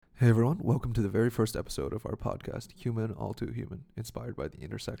Hey everyone, welcome to the very first episode of our podcast, Human All Too Human, inspired by the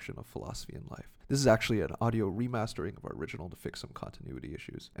intersection of philosophy and life. This is actually an audio remastering of our original to fix some continuity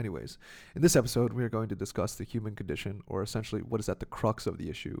issues. Anyways, in this episode, we are going to discuss the human condition, or essentially what is at the crux of the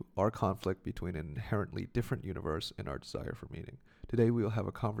issue, our conflict between an inherently different universe and our desire for meaning. Today, we will have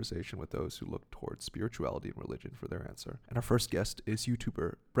a conversation with those who look towards spirituality and religion for their answer. And our first guest is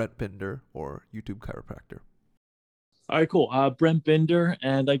YouTuber Brent Binder, or YouTube Chiropractor. All right, cool. Brent Binder,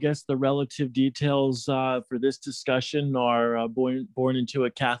 and I guess the relative details for this discussion are born into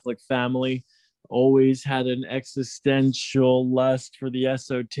a Catholic family, always had an existential lust for the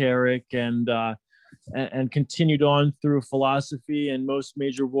esoteric, and continued on through philosophy and most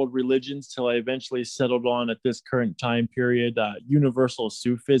major world religions till I eventually settled on, at this current time period, universal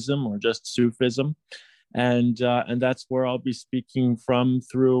Sufism, or just Sufism. And that's where I'll be speaking from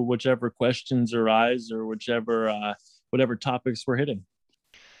through whichever questions arise, or whatever topics we're hitting.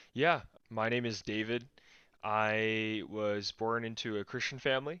 Yeah, my name is David. I was born into a Christian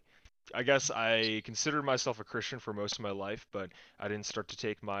family. I guess I considered myself a Christian for most of my life, but I didn't start to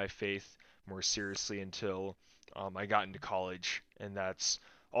take my faith more seriously until I got into college, and that's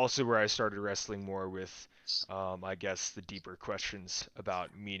also where I started wrestling more with, I guess, the deeper questions about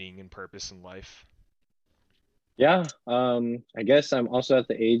meaning and purpose in life. Yeah, I guess I'm also at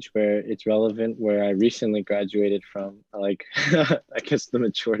the age where it's relevant, where I recently graduated from, I guess the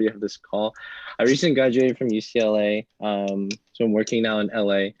majority of this call. I recently graduated from UCLA, so I'm working now in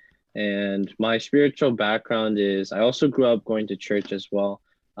LA. And my spiritual background is I also grew up going to church as well,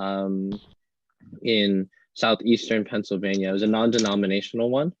 in southeastern Pennsylvania. It was a non-denominational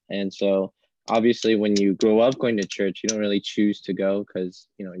one. And so obviously when you grow up going to church, you don't really choose to go because,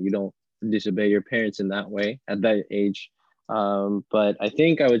 you don't disobey your parents in that way at that age. But I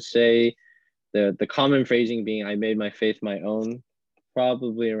think I would say the common phrasing being I made my faith my own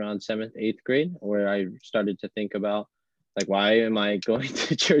probably around seventh, eighth grade, where I started to think about like, why am I going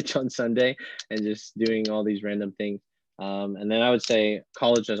to church on Sunday and just doing all these random things? And then I would say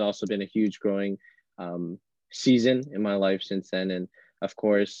college has also been a huge growing season in my life since then. And of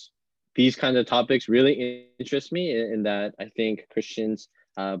course, these kinds of topics really interest me in that I think Christians,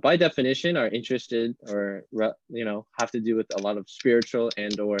 by definition, are interested or have to do with a lot of spiritual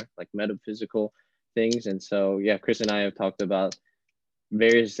and or like metaphysical things. And so yeah, Chris and I have talked about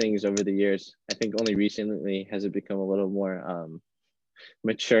various things over the years. I think only recently has it become a little more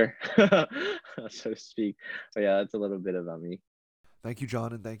mature, so to speak. But yeah, that's a little bit about me. Thank you,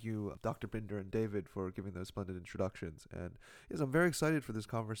 John, and thank you, Dr. Binder and David, for giving those splendid introductions. And yes, I'm very excited for this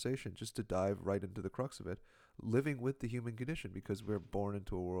conversation, just to dive right into the crux of it, living with the human condition, because we're born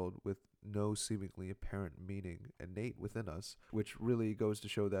into a world with no seemingly apparent meaning innate within us, which really goes to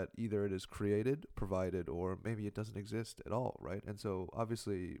show that either it is created, provided, or maybe it doesn't exist at all, right? And so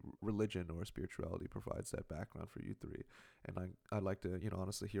obviously religion or spirituality provides that background for you three. And I'd like to,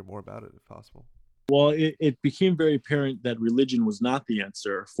 honestly hear more about it if possible. Well, it became very apparent that religion was not the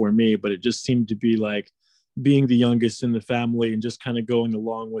answer for me, but it just seemed to be like being the youngest in the family and just kind of going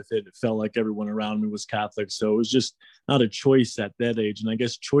along with it. It felt like everyone around me was Catholic. So it was just not a choice at that age. And I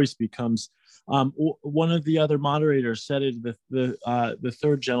guess choice becomes, one of the other moderators said it, the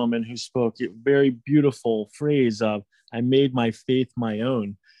third gentleman who spoke, a very beautiful phrase of, I made my faith my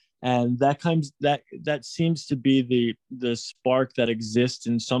own. And that seems to be the spark that exists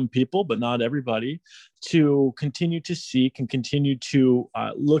in some people, but not everybody, to continue to seek and continue to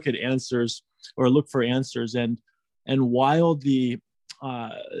look at answers, or look for answers. And while the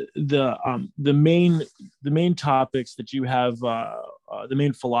main topics that you have, the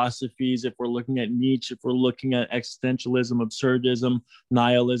main philosophies, if we're looking at Nietzsche, if we're looking at existentialism, absurdism,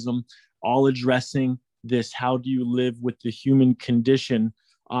 nihilism, all addressing this, how do you live with the human condition,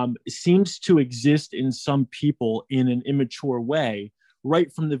 seems to exist in some people in an immature way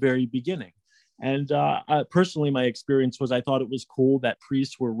right from the very beginning. And personally, my experience was I thought it was cool that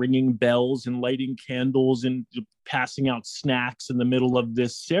priests were ringing bells and lighting candles and passing out snacks in the middle of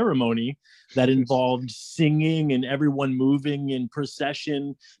this ceremony that involved singing and everyone moving in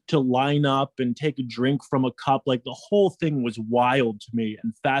procession to line up and take a drink from a cup. Like, the whole thing was wild to me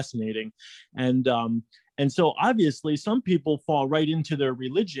and fascinating. And so obviously some people fall right into their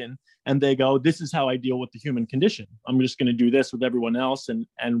religion and they go, this is how I deal with the human condition. I'm just going to do this with everyone else. And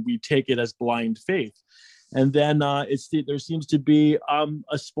we take it as blind faith. And then there seems to be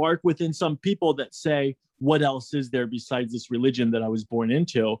a spark within some people that say, what else is there besides this religion that I was born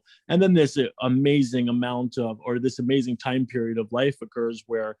into? And then this amazing amount of, or this amazing time period of life occurs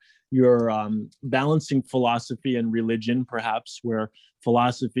where you're balancing philosophy and religion, perhaps, where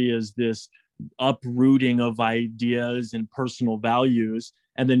philosophy is this uprooting of ideas and personal values,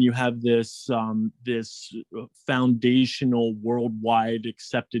 And then you have this foundational worldwide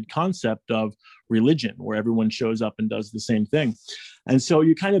accepted concept of religion, where everyone shows up and does the same thing. And so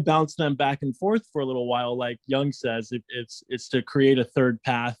you kind of bounce them back and forth for a little while. Like Jung says, it's to create a third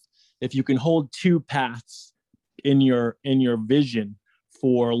path. If you can hold two paths in your vision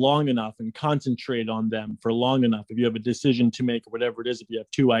for long enough and concentrate on them for long enough, if you have a decision to make or whatever it is, if you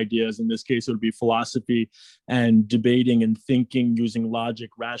have two ideas, in this case it would be philosophy and debating and thinking using logic,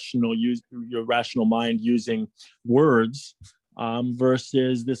 use your rational mind using words,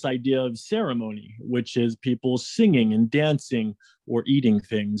 versus this idea of ceremony, which is people singing and dancing or eating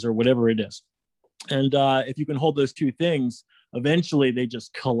things or whatever it is. And if you can hold those two things, eventually they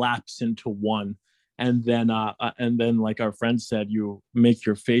just collapse into one. And then, like our friend said, you make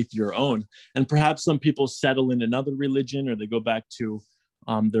your faith your own. And perhaps some people settle in another religion, or they go back to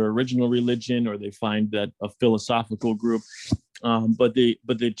their original religion, or they find that a philosophical group. But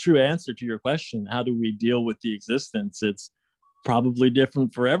the true answer to your question, how do we deal with the existence? It's probably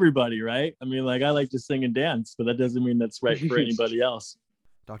different for everybody, right? I mean, like, I like to sing and dance, but that doesn't mean that's right for anybody else.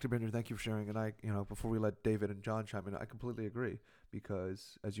 Dr. Binder, thank you for sharing. And I, before we let David and John chime in, I completely agree,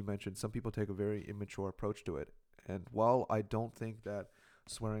 because as you mentioned, some people take a very immature approach to it. And while I don't think that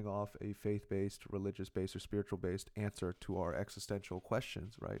swearing off a faith-based, religious-based, or spiritual-based answer to our existential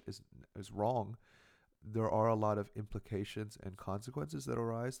questions, right, is wrong, there are a lot of implications and consequences that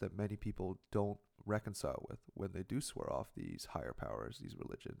arise that many people don't reconcile with when they do swear off these higher powers, these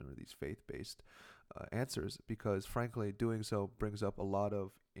religion or these faith-based answers, because frankly doing so brings up a lot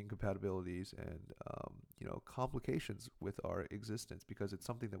of incompatibilities and complications with our existence, because it's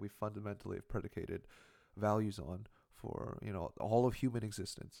something that we fundamentally have predicated values on for all of human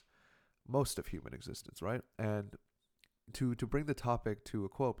existence, most of human existence, right? And to bring the topic to a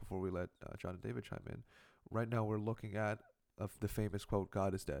quote before we let John and David chime in, right now we're looking at the famous quote,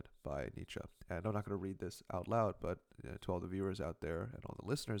 "God is dead," by Nietzsche. And I'm not going to read this out loud, but to all the viewers out there and all the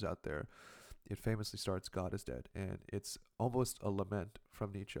listeners out there, it famously starts, "God is dead." And it's almost a lament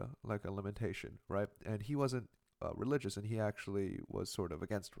from Nietzsche, like a lamentation, right? And he wasn't religious, and he actually was sort of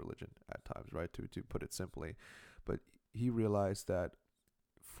against religion at times, right, to put it simply. But he realized that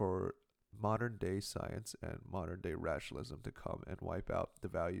for modern day science and modern day rationalism to come and wipe out the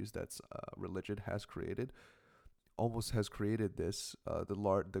values that religion has created, almost has created this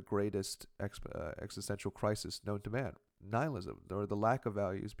the greatest existential crisis known to man, nihilism, or the lack of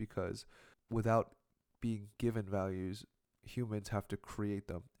values, because without being given values, humans have to create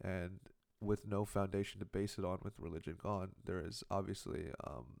them, and with no foundation to base it on, with religion gone, there is obviously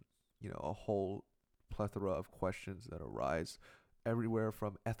a whole plethora of questions that arise everywhere,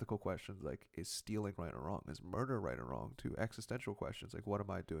 from ethical questions like, is stealing right or wrong, is murder right or wrong, to existential questions like, what am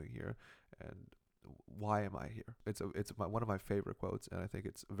I doing here and why am I here? It's one of my favorite quotes, and I think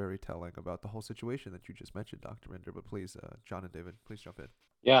it's very telling about the whole situation that you just mentioned, Dr. Binder. But please, John and David, please jump in.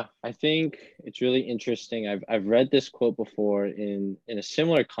 Yeah, I think it's really interesting. I've read this quote before in a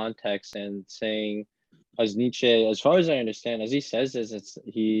similar context, and saying, as Nietzsche, as far as I understand, as he says this, as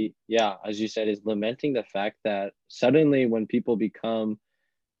you said, is lamenting the fact that suddenly when people become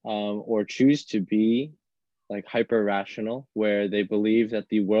or choose to be like hyper rational, where they believe that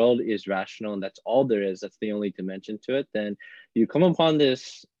the world is rational and that's all there is, that's the only dimension to it, then you come upon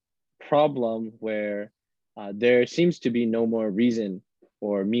this problem where there seems to be no more reason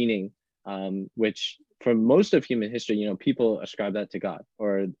or meaning, which for most of human history, people ascribe that to God,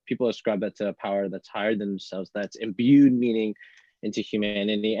 or people ascribe that to a power that's higher than themselves, that's imbued meaning into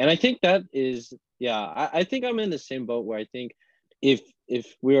humanity. And I think that is, I think I'm in the same boat, where I think if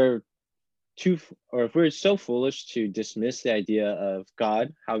we're if we're so foolish to dismiss the idea of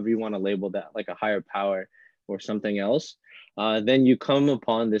God, however you want to label that, like a higher power or something else, then you come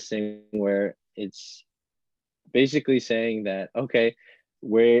upon this thing where it's basically saying that, okay,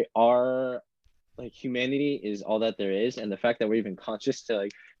 we are, like, humanity is all that there is, and the fact that we're even conscious to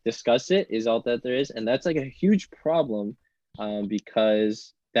like discuss it is all that there is. And that's like a huge problem,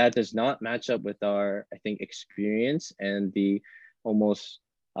 because that does not match up with our, I think, experience and the almost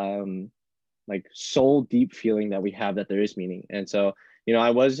like soul deep feeling that we have that there is meaning. And so,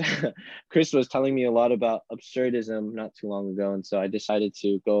 Chris was telling me a lot about absurdism not too long ago, and so I decided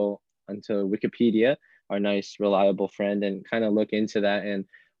to go onto Wikipedia, our nice reliable friend, and kind of look into that. And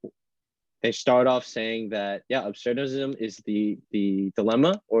they start off saying that, absurdism is the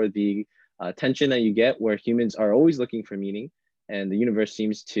dilemma, or the tension that you get, where humans are always looking for meaning and the universe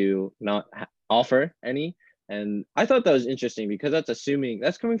seems to not offer any. And I thought that was interesting, because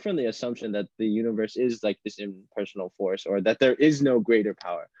that's coming from the assumption that the universe is like this impersonal force, or that there is no greater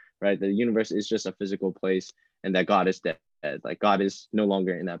power, right? The universe is just a physical place, and that God is dead. like God is no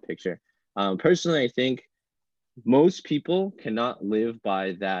longer in that picture. Personally, I think most people cannot live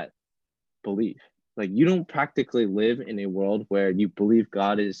by that belief. Like you don't practically live in a world where you believe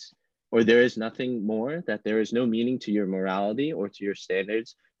God is, or there is nothing more, that there is no meaning to your morality or to your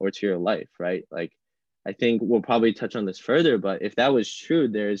standards or to your life, right? Like I think we'll probably touch on this further, but if that was true,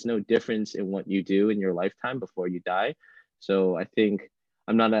 there is no difference in what you do in your lifetime before you die. So I think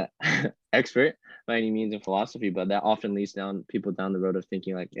I'm not an expert by any means in philosophy, but that often leads down people down the road of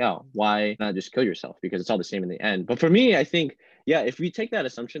thinking like, yeah, why not just kill yourself? Because it's all the same in the end. But for me, I think, yeah, if we take that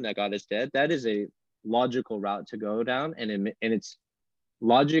assumption that God is dead, that is a logical route to go down, and it's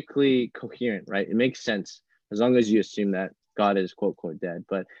logically coherent, right? It makes sense as long as you assume that God is quote quote dead.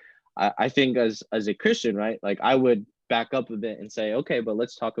 But I think as a Christian, right, like I would back up a bit and say, okay, but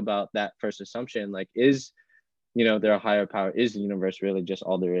let's talk about that first assumption. Like, is there a higher power? Is the universe really just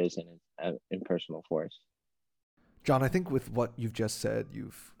all there is in an impersonal force? John, I think with what you've just said,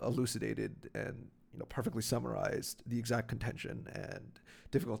 you've elucidated and perfectly summarized the exact contention and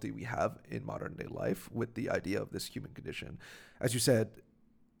difficulty we have in modern day life with the idea of this human condition. As you said,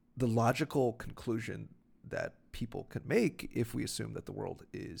 the logical conclusion that people can make if we assume that the world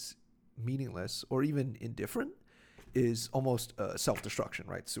is meaningless or even indifferent is almost self-destruction,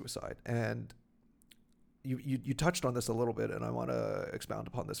 right? Suicide. And you touched on this a little bit, and I want to expound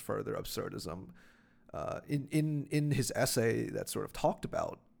upon this further. Absurdism. In his essay that sort of talked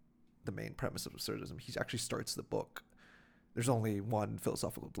about the main premise of absurdism, he actually starts the book. There's only one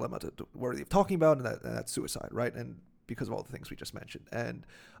philosophical dilemma worthy of talking about, and that's suicide, right? And because of all the things we just mentioned. And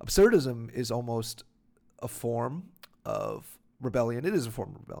absurdism is almost a form of rebellion. It is a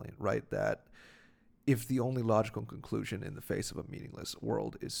form of rebellion, right? That if the only logical conclusion in the face of a meaningless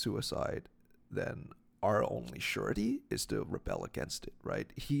world is suicide, then our only surety is to rebel against it,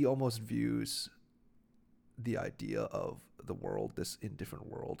 right? He almost views the idea of the world, this indifferent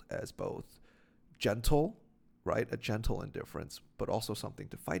world, as both gentle, right? A gentle indifference, but also something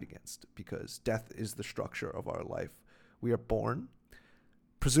to fight against, because death is the structure of our life. We are born,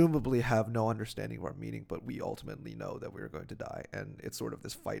 presumably have no understanding of our meaning, but we ultimately know that we are going to die. And it's sort of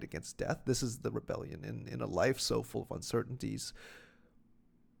this fight against death. This is the rebellion in a life so full of uncertainties.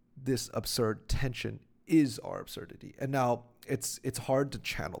 This absurd tension is our absurdity. And now it's hard to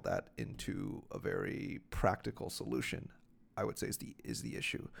channel that into a very practical solution, I would say, is the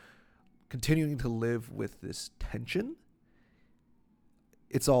issue. Continuing to live with this tension,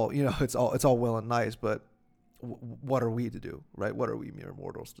 it's all well and nice, but what are we to do, right? What are we mere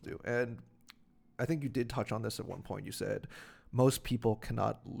mortals to do? And I think you did touch on this at one point. You said most people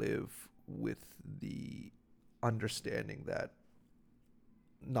cannot live with the understanding that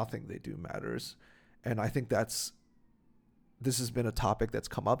nothing they do matters. And I think this has been a topic that's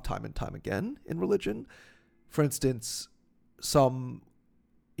come up time and time again in religion. For instance, some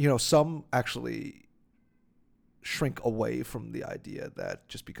actually shrink away from the idea that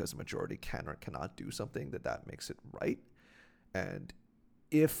just because a majority can or cannot do something, that makes it right. And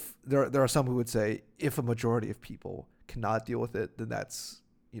if there are some who would say, if a majority of people cannot deal with it, then that's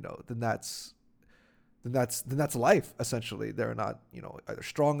life, essentially. They're not, either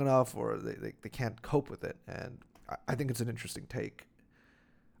strong enough or they can't cope with it. And I think it's an interesting take.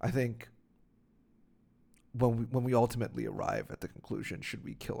 I think when we ultimately arrive at the conclusion, should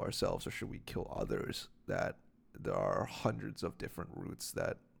we kill ourselves or should we kill others, that there are hundreds of different routes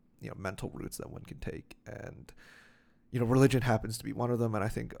that, mental routes that one can take. And, religion happens to be one of them. And I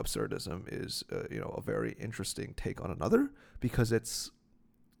think absurdism is, a very interesting take on another, because it's,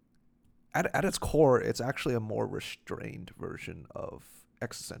 at its core, it's actually a more restrained version of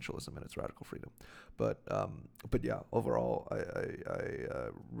existentialism and its radical freedom. But yeah, overall, I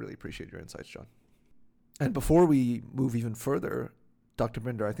really appreciate your insights, John. And before we move even further, Dr.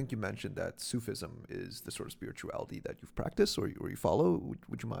 Binder, I think you mentioned that Sufism is the sort of spirituality that you've practiced or you follow.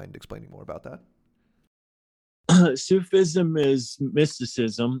 Would you mind explaining more about that? Sufism is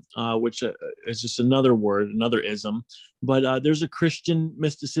mysticism, which is just another word, another ism. But there's a Christian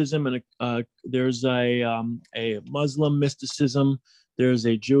mysticism, and there's a Muslim mysticism. There's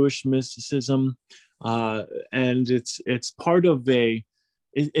a Jewish mysticism, and it's part of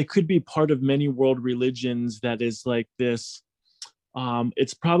it could be part of many world religions. That is like this.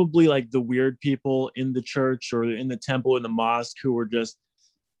 It's probably like the weird people in the church or in the temple, in the mosque, who were just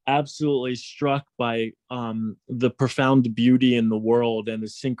absolutely struck by the profound beauty in the world and the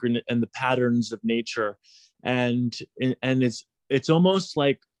synchron and the patterns of nature, and it's almost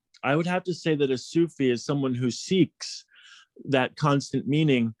like, I would have to say that a Sufi is someone who seeks that constant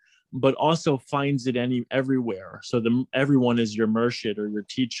meaning, but also finds it everywhere. So everyone is your murshid or your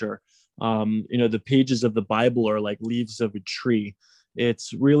teacher. The pages of the Bible are like leaves of a tree.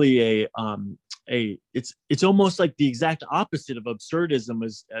 It's really it's almost like the exact opposite of absurdism.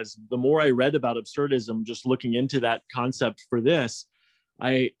 As the more I read about absurdism, just looking into that concept for this,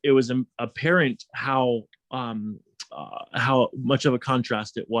 it was apparent how much of a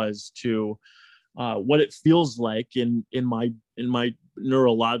contrast it was to what it feels like in my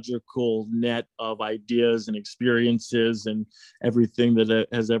neurological net of ideas and experiences and everything that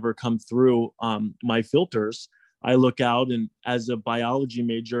has ever come through my filters. I look out, and as a biology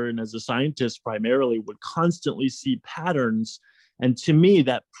major and as a scientist primarily, would constantly see patterns. And to me,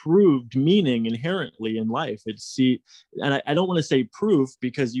 that proved meaning inherently in life. I don't want to say proof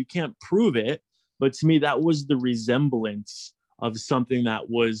because you can't prove it, but to me, that was the resemblance of something that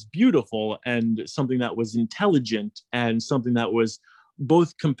was beautiful and something that was intelligent and something that was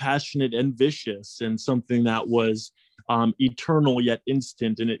both compassionate and vicious, and something that was eternal yet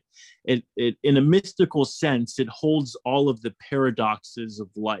instant. And it in a mystical sense, it holds all of the paradoxes of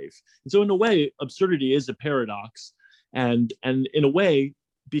life. And so in a way, absurdity is a paradox. And in a way,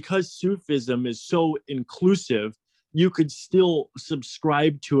 because Sufism is so inclusive, you could still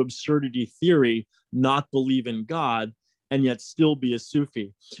subscribe to absurdity theory, not believe in God, and yet still be a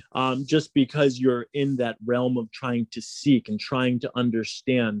Sufi, just because you're in that realm of trying to seek and trying to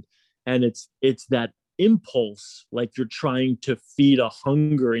understand. And it's that impulse, like you're trying to feed a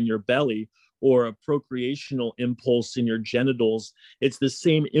hunger in your belly or a procreational impulse in your genitals. It's the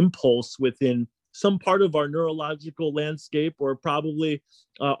same impulse within some part of our neurological landscape, or probably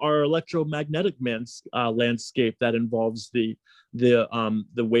our electromagnetic landscape that involves the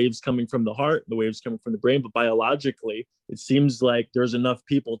waves coming from the heart, the waves coming from the brain. But biologically, it seems like there's enough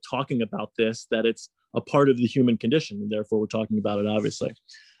people talking about this that it's a part of the human condition, and therefore we're talking about it, obviously.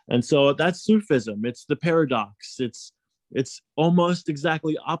 And so that's Sufism. It's the paradox. It's almost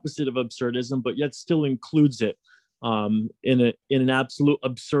exactly opposite of absurdism, but yet still includes it in an absolute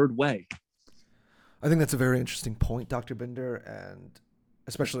absurd way. I think that's a very interesting point, Dr. Binder, and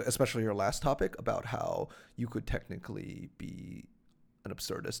especially your last topic about how you could technically be an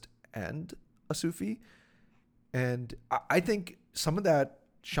absurdist and a Sufi. And I think some of that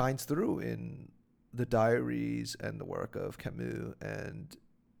shines through in the diaries and the work of Camus and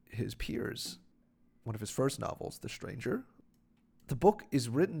his peers. One of his first novels, The Stranger. The book is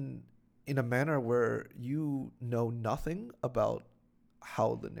written in a manner where you know nothing about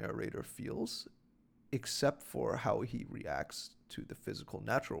how the narrator feels, except for how he reacts to the physical,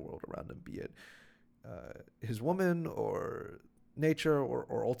 natural world around him, be it his woman or nature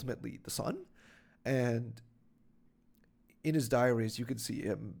or ultimately the sun. And in his diaries, you can see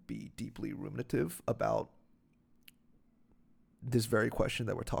him be deeply ruminative about this very question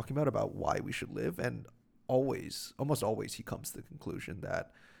that we're talking about why we should live. And almost always, he comes to the conclusion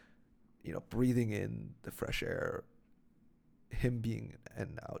that, breathing in the fresh air, him being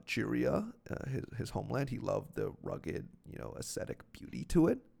in Algeria, his homeland, he loved the rugged, ascetic beauty to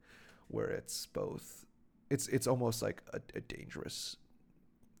it, where it's both, it's almost like a dangerous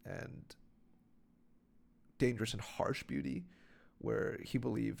and harsh beauty, where he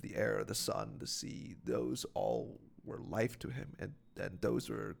believed the air, the sun, the sea, those all were life to him, and those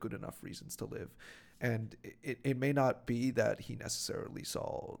were good enough reasons to live. And it may not be that he necessarily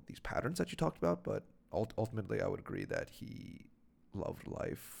saw these patterns that you talked about, but ultimately I would agree that he loved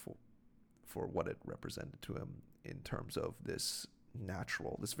life for what it represented to him in terms of this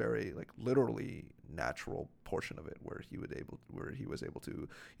natural, this very literally natural portion of it, where he was able to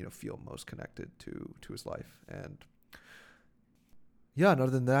feel most connected to his life. And yeah, and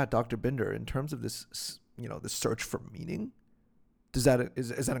other than that, Dr. Binder, in terms of this the search for meaning, is that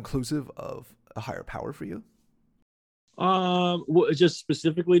inclusive of a higher power for you? Just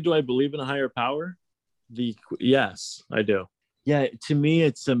specifically, do I believe in a higher power? Yes, I do. Yeah, to me,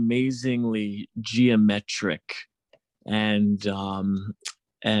 it's amazingly geometric, and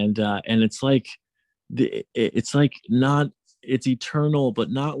it's like it's like not, it's eternal,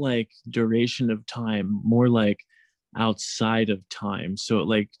 but not like duration of time, more like outside of time. So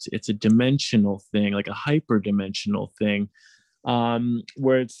it's a dimensional thing, like a hyperdimensional thing,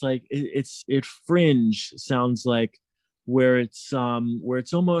 where it's like it fringe sounds like, where it's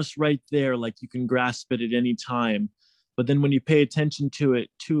almost right there, like you can grasp it at any time. But then when you pay attention to it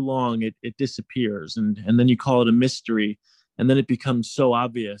too long, it disappears, and then you call it a mystery, and then it becomes so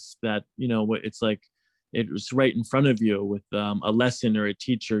obvious that it's like it was right in front of you with a lesson or a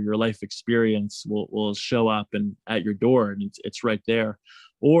teacher. Your life experience will show up and at your door, and it's right there.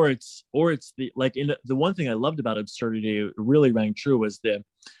 Or it's the one thing I loved about absurdity, it really rang true, was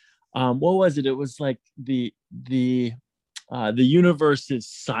what was it? It was like the the universe is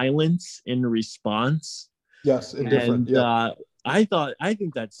silence in response. Yes, indifferent. And Yeah. I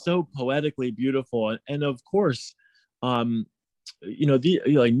think that's so poetically beautiful. And of course, like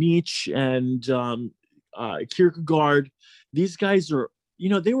Nietzsche and Kierkegaard, these guys are,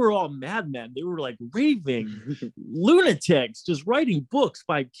 they were all madmen. They were like raving lunatics, just writing books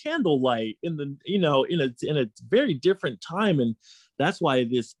by candlelight in a very different time. And that's why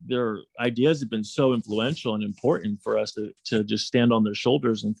their ideas have been so influential and important for us to just stand on their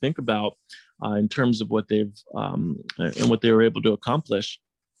shoulders and think about in terms of what they've and what they were able to accomplish.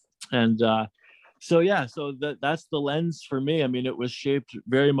 And so that's the lens for me. I mean, it was shaped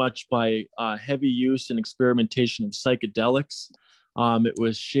very much by heavy use and experimentation of psychedelics. It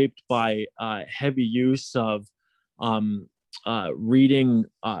was shaped by heavy use of reading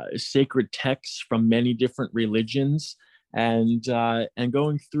sacred texts from many different religions, and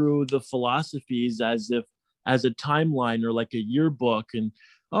going through the philosophies as a timeline or like a yearbook. And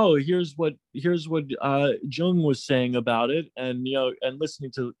here's what Jung was saying about it, and and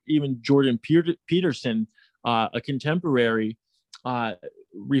listening to even Jordan Peterson, a contemporary,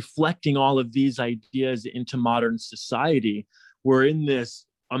 reflecting all of these ideas into modern society. We're in this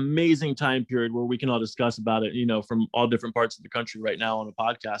amazing time period where we can all discuss about it, from all different parts of the country right now on a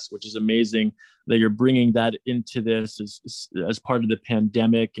podcast, which is amazing that you're bringing that into this as part of the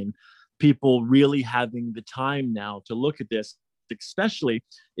pandemic, and people really having the time now to look at this, especially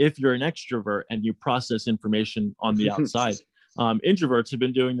if you're an extrovert and you process information on the outside. Introverts have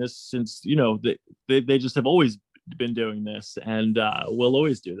been doing this since, they just have always been doing this, and will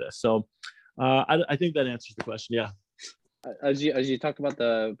always do this. So I think that answers the question. Yeah. As you talk about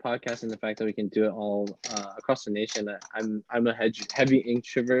the podcast and the fact that we can do it all across the nation, I'm a heavy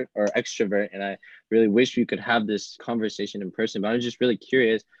introvert or extrovert, and I really wish we could have this conversation in person. But I'm just really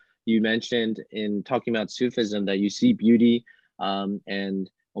curious. You mentioned in talking about Sufism that you see beauty and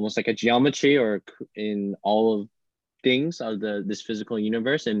almost like a geometry or in all of things of this physical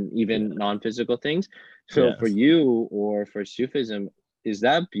universe and even non-physical things. So yes. For you or for Sufism, is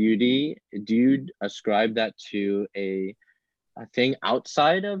that beauty? Do you ascribe that to a thing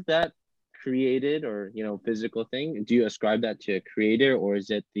outside of that created or physical thing? Do you ascribe that to a creator, or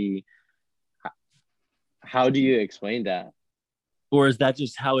is it how do you explain that? Or is that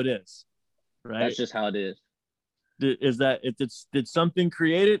just how it is? Right. That's just how it is. Is that did something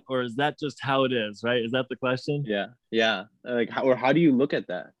create it, or is that just how it is? Right. Is that the question? Yeah. Like how do you look at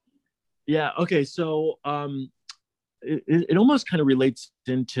that? Yeah. Okay. So it almost kind of relates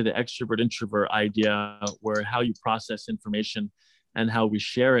into the extrovert introvert idea, where how you process information and how we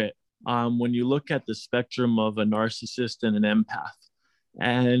share it. When you look at the spectrum of a narcissist and an empath,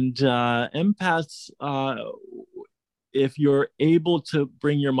 and empaths, if you're able to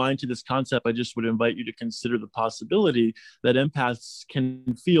bring your mind to this concept, I just would invite you to consider the possibility that empaths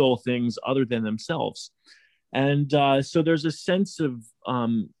can feel things other than themselves. And so there's a sense of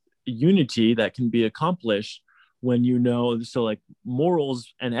unity that can be accomplished when so like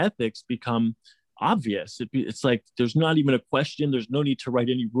morals and ethics become obvious. It's like there's not even a question. There's no need to write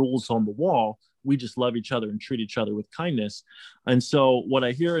any rules on the wall. We just love each other and treat each other with kindness. And so what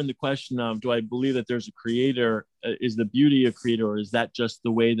I hear in the question of, do I believe that there's a creator? Is the beauty a creator, or is that just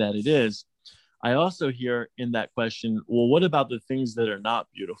the way that it is? I also hear in that question, well, what about the things that are not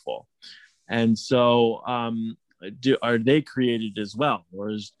beautiful? And so are they created as well? Or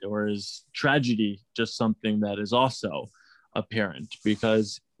is tragedy just something that is also apparent?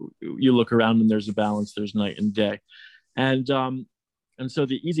 Because you look around and there's a balance, there's night and day. And so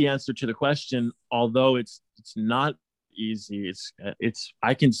the easy answer to the question, although it's not easy,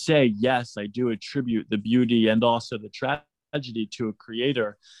 I can say, yes, I do attribute the beauty and also the tragedy to a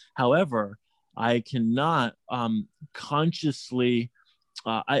creator. However, I cannot consciously,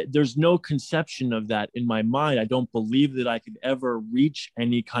 there's no conception of that in my mind. I don't believe that I could ever reach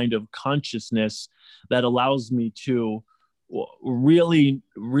any kind of consciousness that allows me to really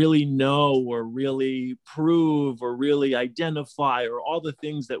know or really prove or really identify, or all the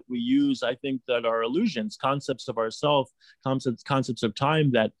things that we use, I think, that are illusions, concepts of ourself, concepts of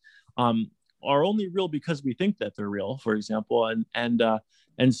time that are only real because we think that they're real, for example.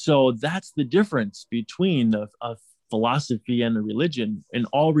 And so that's the difference between a philosophy and a religion. In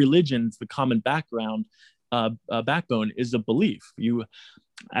all religions, the common backbone is a belief. You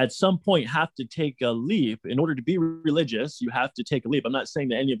at some point have to take a leap. In order to be religious, you have to take a leap. I'm not saying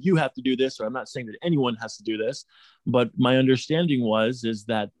that any of you have to do this, or I'm not saying that anyone has to do this, but my understanding is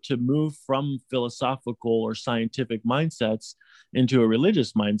that to move from philosophical or scientific mindsets into a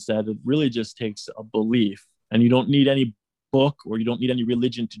religious mindset, it really just takes a belief. And you don't need any book, or you don't need any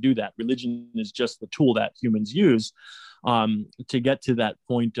religion to do that. Religion is just the tool that humans use. to get to that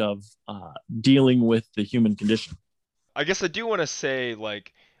point of dealing with the human condition. I guess I do want to say,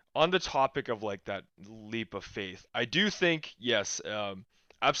 like, on the topic of like that leap of faith, I do think, yes,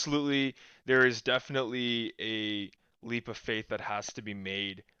 absolutely, there is definitely a leap of faith that has to be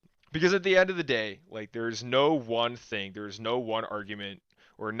made. Because at the end of the day, like, there is no one thing, there is no one argument,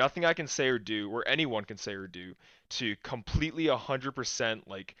 or nothing I can say or do, or anyone can say or do, to completely 100%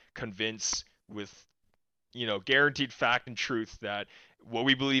 like convince with, guaranteed fact and truth that what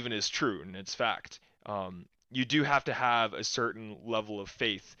we believe in is true and it's fact. You do have to have a certain level of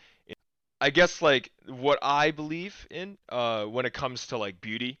faith. I guess like what I believe in when it comes to like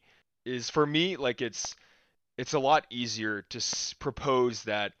beauty is, for me, like it's a lot easier to propose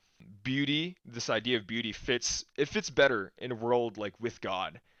that beauty, this idea of beauty, fits better in a world like with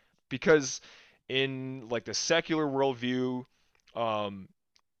God, because in like the secular worldview, um,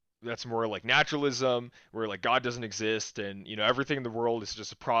 that's more like naturalism, where like God doesn't exist, and everything in the world is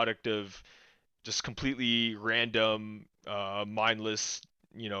just a product of just completely random, mindless,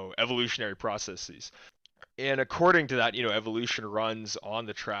 evolutionary processes. And according to that, evolution runs on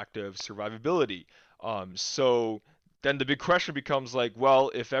the track of survivability. So then the big question becomes like,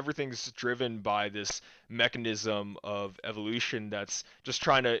 well, if everything's driven by this mechanism of evolution that's just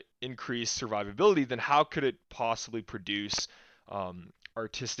trying to increase survivability, then how could it possibly produce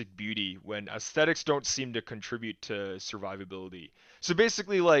artistic beauty when aesthetics don't seem to contribute to survivability? So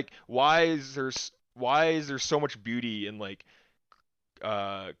basically, like, why is there so much beauty in like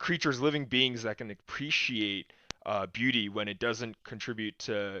creatures, living beings that can appreciate beauty when it doesn't contribute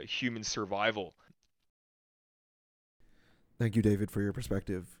to human survival? Thank you, David, for your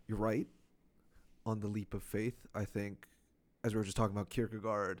perspective. You're right on the leap of faith. I think, as we were just talking about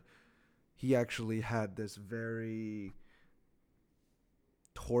Kierkegaard, he actually had this very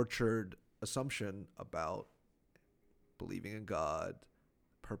tortured assumption about believing in God,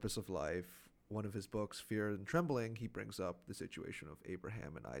 purpose of life. One of his books, Fear and Trembling, he brings up the situation of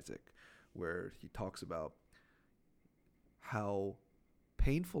Abraham and Isaac, where he talks about how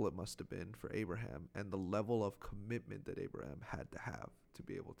painful it must have been for Abraham and the level of commitment that Abraham had to have to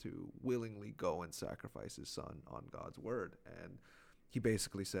be able to willingly go and sacrifice his son on God's word. And he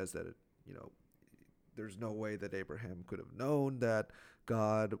basically says that, there's no way that Abraham could have known that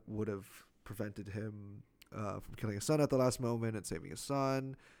God would have prevented him from killing his son at the last moment and saving his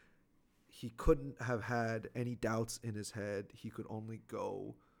son. He couldn't have had any doubts in his head. He could only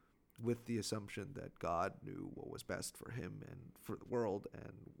go with the assumption that God knew what was best for him and for the world,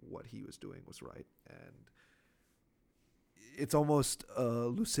 and what he was doing was right. And it's almost a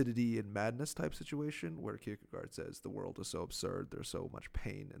lucidity and madness type situation where Kierkegaard says the world is so absurd, there's so much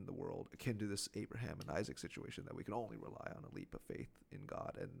pain in the world, akin to this Abraham and Isaac situation, that we can only rely on a leap of faith in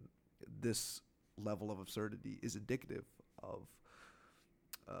God. And this level of absurdity is indicative of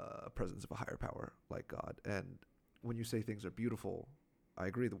a presence of a higher power like God. And when you say things are beautiful, I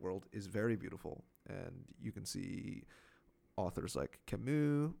agree, the world is very beautiful. And you can see authors like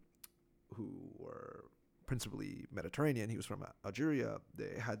Camus, who were principally Mediterranean. He was from Algeria.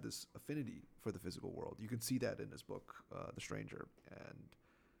 They had this affinity for the physical world. You can see that in his book, The Stranger. And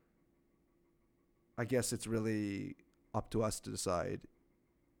I guess it's really up to us to decide,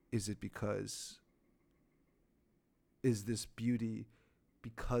 is this beauty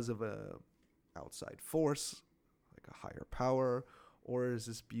because of a outside force, like a higher power, or is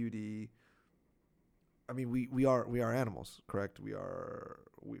this beauty? I mean, we are animals, correct? We are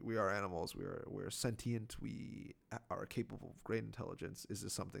animals. We're sentient. We are capable of great intelligence. Is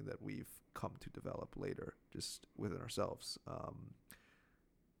this something that we've come to develop later, just within ourselves?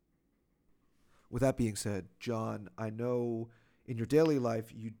 With that being said, John, I know in your daily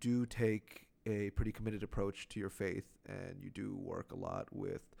life you do take a pretty committed approach to your faith, and you do work a lot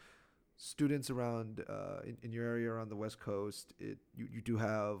with students around in your area around the West Coast. You do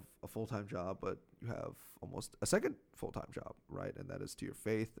have a full-time job, but you have almost a second full-time job, right? And that is to your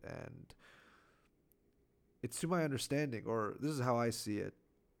faith. And it's to my understanding, or this is how I see it,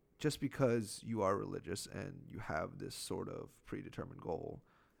 just because you are religious and you have this sort of predetermined goal,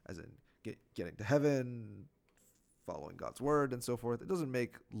 as in getting to heaven, following God's word, and so forth, it doesn't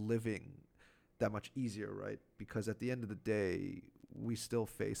make living that much easier, right? Because at the end of the day, we still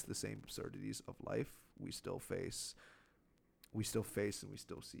face the same absurdities of life. We still face and we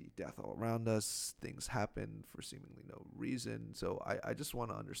still see death all around us. Things happen for seemingly no reason. So I just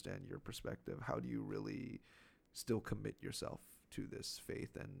want to understand your perspective. How do you really still commit yourself to this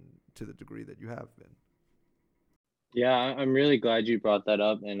faith, and to the degree that you have been? Yeah, I'm really glad you brought that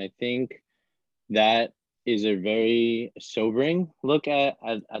up. And I think that is a very sobering look at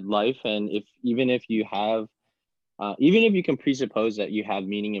life. And even if you have even if you can presuppose that you have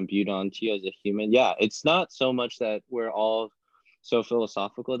meaning imbued onto you as a human, yeah, it's not so much that we're all so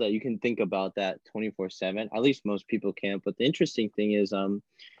philosophical that you can think about that 24/7. At least most people can. But the interesting thing is,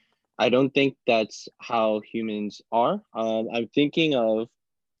 I don't think that's how humans are. I'm thinking of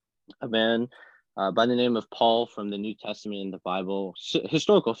a man by the name of Paul from the New Testament in the Bible,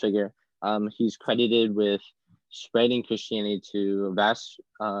 historical figure. He's credited with spreading Christianity to vast,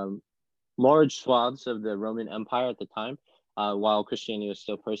 large swaths of the Roman Empire at the time, while Christianity was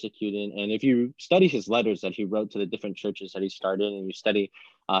still persecuted. And if you study his letters that he wrote to the different churches that he started, and you study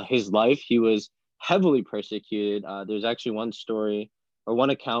his life, he was heavily persecuted. There's actually one story or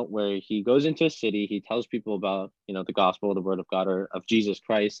one account where he goes into a city, he tells people about, the gospel, the word of God, or of Jesus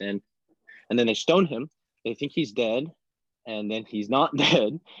Christ, and then they stone him. They think he's dead, and then he's not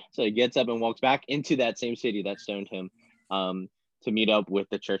dead. So he gets up and walks back into that same city that stoned him, to meet up with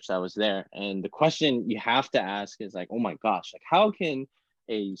the church that was there. And the question you have to ask is like, oh my gosh, like how can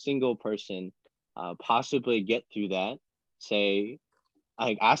a single person possibly get through that? Say,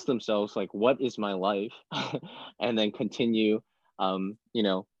 like ask themselves like, what is my life? And then continue,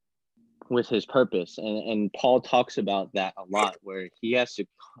 with his purpose. And Paul talks about that a lot, where he has to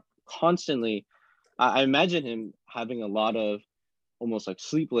constantly, I imagine him having a lot of almost like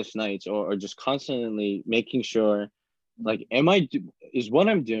sleepless nights, or just constantly making sure, like, is what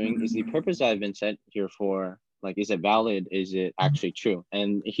I'm doing, is the purpose I've been sent here for, like, is it valid? Is it actually true?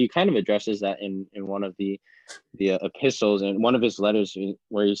 And he kind of addresses that in one of the epistles, and one of his letters,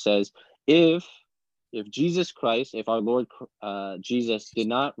 where he says, if Jesus Christ, if our Lord Jesus did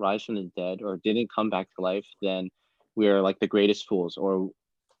not rise from the dead, or didn't come back to life, then we are like the greatest fools, or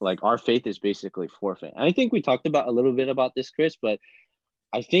like our faith is basically forfeit. And I think we talked about a little bit about this, Chris, but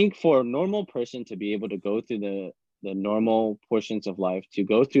I think for a normal person to be able to go through the normal portions of life, to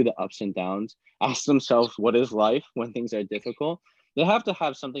go through the ups and downs, ask themselves what is life when things are difficult, they have to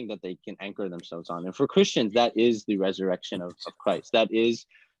have something that they can anchor themselves on. And for Christians, that is the resurrection of Christ. That is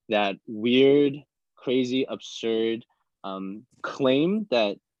that weird, crazy, absurd claim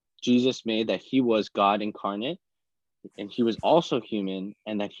that Jesus made, that he was God incarnate, and he was also human,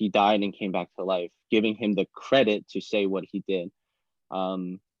 and that he died and came back to life, giving him the credit to say what he did.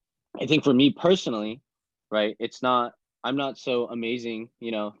 I think for me personally, right, I'm not so amazing,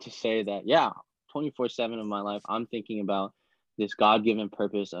 to say that, yeah, 24/7 of my life, I'm thinking about this God-given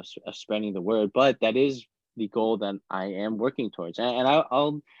purpose of spreading the word, but that is the goal that I am working towards. And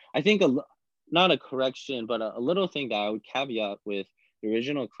I think not a correction, but a little thing that I would caveat with the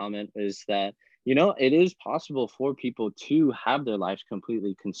original comment is that, it is possible for people to have their lives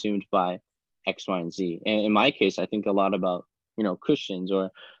completely consumed by X, Y, and Z. And in my case, I think a lot about, Christians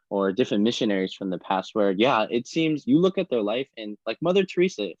or different missionaries from the past, where, yeah, it seems you look at their life, and like Mother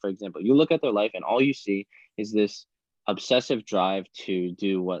Teresa, for example, you look at their life and all you see is this obsessive drive to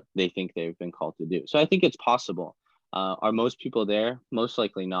do what they think they've been called to do. So I think it's possible. Are most people there? Most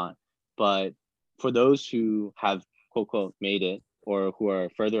likely not. But for those who have, quote, quote, made it, or who are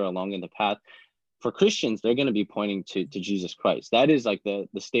further along in the path, for Christians, they're going to be pointing to Jesus Christ. That is like the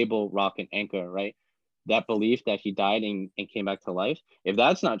stable rock and anchor, right? That belief that he died and came back to life. If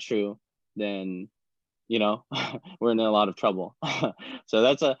that's not true, then, we're in a lot of trouble. So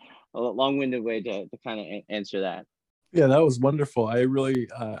that's a long-winded way to kind of answer that. Yeah, that was wonderful. I really,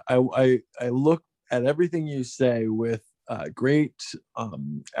 I look at everything you say with great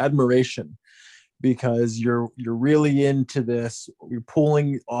admiration, because you're really into this. You're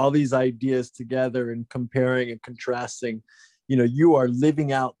pulling all these ideas together and comparing and contrasting. You are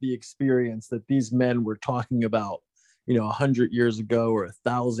living out the experience that these men were talking about, 100 years ago or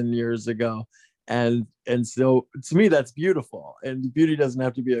 1,000 years ago. And so to me, that's beautiful. And beauty doesn't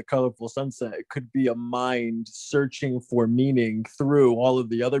have to be a colorful sunset. It could be a mind searching for meaning through all of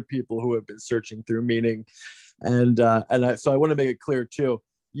the other people who have been searching through meaning. So I want to make it clear too,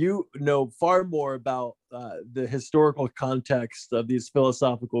 you know far more about the historical context of these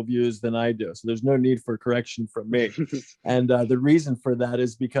philosophical views than I do. So there's no need for correction from me. And the reason for that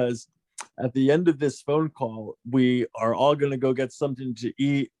is because at the end of this phone call, we are all going to go get something to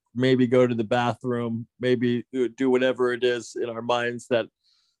eat, maybe go to the bathroom, maybe do whatever it is in our minds that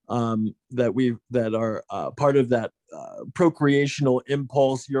are part of that procreational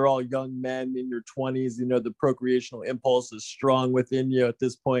impulse. You're all young men in your 20s. The procreational impulse is strong within you at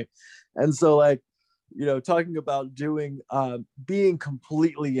this point. And so, like, talking about being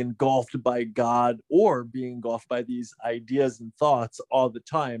completely engulfed by God, or being engulfed by these ideas and thoughts all the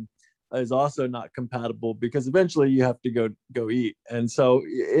time, is also not compatible, because eventually you have to go eat. And so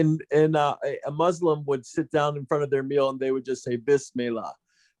a Muslim would sit down in front of their meal and they would just say Bismillah,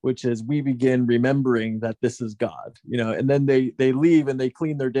 which is we begin remembering that this is God, and then they leave and they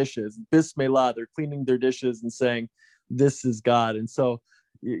clean their dishes. Bismillah, they're cleaning their dishes and saying, this is God. And so,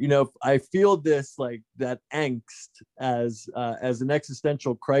 I feel this like that angst as an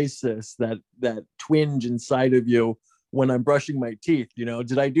existential crisis, that twinge inside of you when I'm brushing my teeth.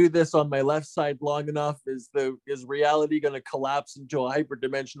 Did I do this on my left side long enough? Is reality going to collapse into a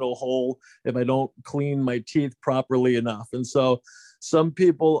hyperdimensional hole if I don't clean my teeth properly enough? And so some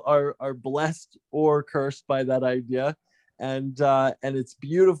people are blessed or cursed by that idea. And it's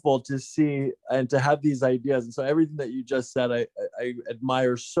beautiful to see and to have these ideas. And so everything that you just said, I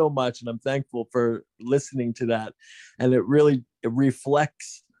admire so much, and I'm thankful for listening to that. And it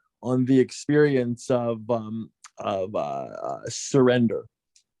reflects on the experience of surrender.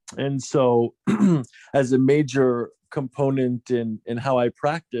 And so as a major component in how I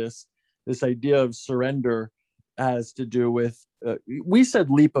practice, this idea of surrender has to do with, we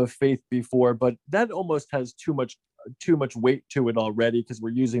said leap of faith before, but that almost has too much weight to it already, because we're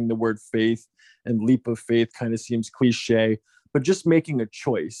using the word faith, and leap of faith kind of seems cliche, but just making a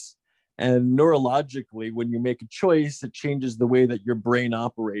choice. And neurologically, when you make a choice, it changes the way that your brain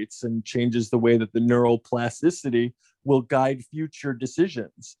operates and changes the way that the neural plasticity will guide future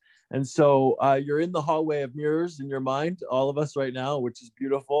decisions. And so you're in the hallway of mirrors in your mind, all of us right now, which is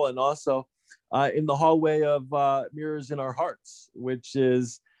beautiful. And also in the hallway of mirrors in our hearts, which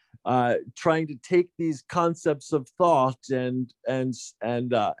is trying to take these concepts of thought and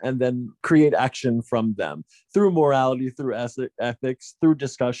then create action from them through morality, through ethics, through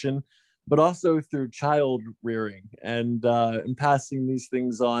discussion, but also through child rearing and passing these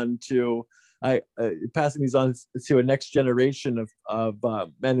things on to a next generation of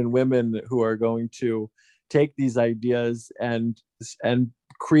men and women who are going to take these ideas and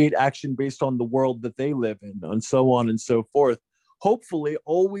create action based on the world that they live in, and so on and so forth. Hopefully,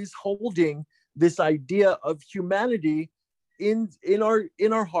 always holding this idea of humanity in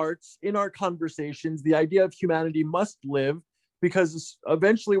our hearts, in our conversations. The idea of humanity must live, because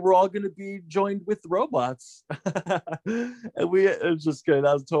eventually we're all going to be joined with robots. And it's just kidding.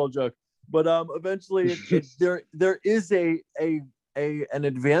 That was a total joke. But eventually, there is an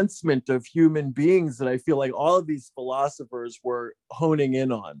advancement of human beings that I feel like all of these philosophers were honing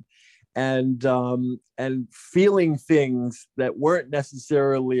in on, and feeling things that weren't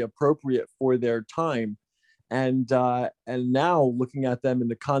necessarily appropriate for their time. And now looking at them in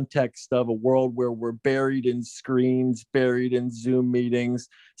the context of a world where we're buried in screens, buried in Zoom meetings,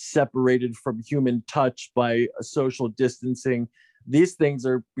 separated from human touch by social distancing, these things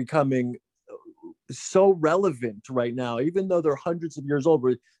are becoming so relevant right now, even though they're hundreds of years old.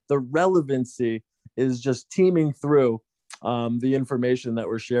 The relevancy is just teeming through the information that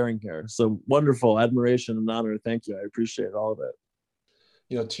we're sharing here. So wonderful, admiration and honor. Thank you. I appreciate all of it.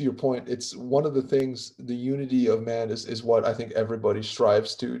 To your point, it's one of the things, the unity of man is what I think everybody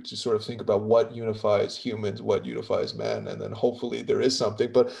strives to sort of think about, what unifies humans, what unifies man, and then hopefully there is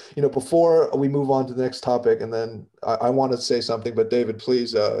something. But, before we move on to the next topic, and then I want to say something, but David,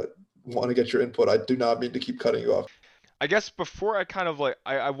 please, want to get your input. I do not mean to keep cutting you off. I guess before I kind of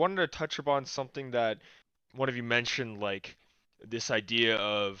I wanted to touch upon something that one of you mentioned, like this idea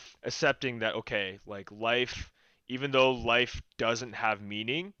of accepting that, okay, like life, even though life doesn't have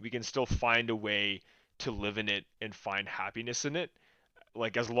meaning, we can still find a way to live in it and find happiness in it.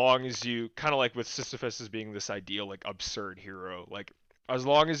 Like as long as you, kind of like with Sisyphus as being this ideal, like absurd hero, like as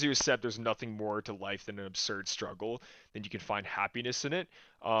long as you accept there's nothing more to life than an absurd struggle, then you can find happiness in it.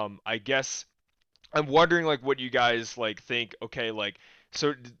 I guess I'm wondering like what you guys like think. Okay, like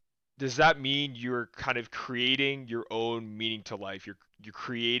so does that mean you're kind of creating your own meaning to life? You're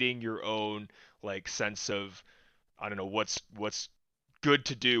creating your own like sense of, I don't know, what's good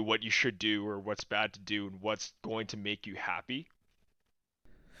to do, what you should do, or what's bad to do, and what's going to make you happy?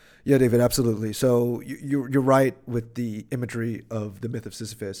 Yeah, David, absolutely. So you're right with the imagery of the myth of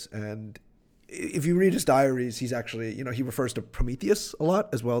Sisyphus. And if you read his diaries, he's actually, he refers to Prometheus a lot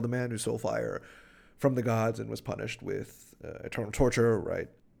as well, the man who stole fire from the gods and was punished with eternal torture, right?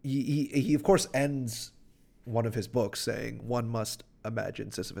 He of course ends one of his books saying one must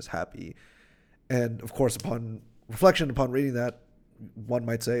imagine Sisyphus happy. And of course, upon reflection, upon reading that, one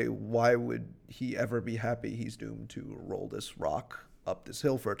might say, why would he ever be happy? He's doomed to roll this rock up this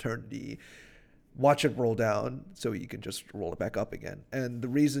hill for eternity, watch it roll down so he can just roll it back up again. And the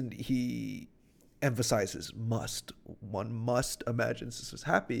reason he emphasizes one must imagine Sisyphus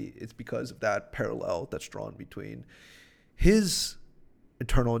happy, is because of that parallel that's drawn between his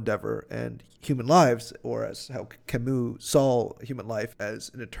eternal endeavor and human lives, or as how Camus saw human life as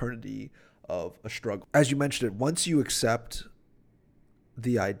an eternity of a struggle. As you mentioned it, once you accept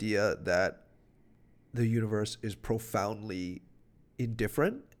the idea that the universe is profoundly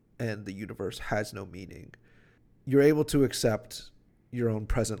indifferent and the universe has no meaning, you're able to accept your own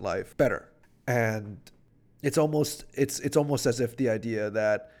present life better. And it's almost as if the idea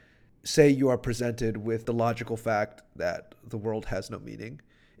that, say you are presented with the logical fact that the world has no meaning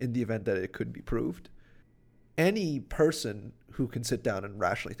in the event that it could be proved, any person who can sit down and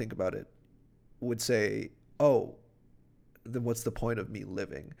rationally think about it would say, oh, then what's the point of me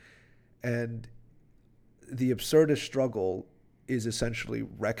living? And the absurdist struggle is essentially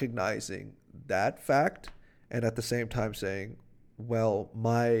recognizing that fact and at the same time saying, well,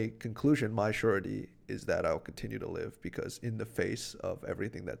 my conclusion, my surety is that I'll continue to live, because in the face of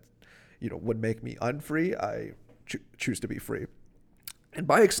everything that, would make me unfree, I choose to be free. And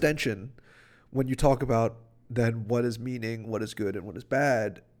by extension, when you talk about then what is meaning, what is good, and what is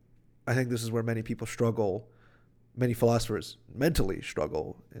bad, I think this is where many people struggle. Many philosophers mentally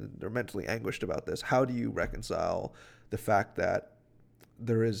struggle, and they're mentally anguished about this. How do you reconcile the fact that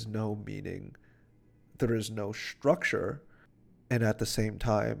there is no meaning, there is no structure, and at the same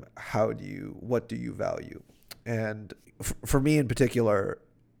time, what do you value? And for me in particular,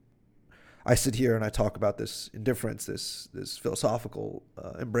 I sit here and I talk about this indifference, this philosophical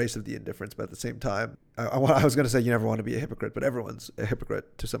embrace of the indifference, but at the same time, I was going to say you never want to be a hypocrite, but everyone's a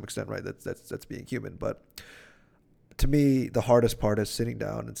hypocrite to some extent, right? That's being human. But to me, the hardest part is sitting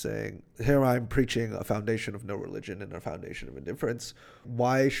down and saying, here I'm preaching a foundation of no religion and a foundation of indifference.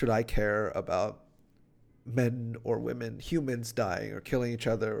 Why should I care about men or women, humans dying or killing each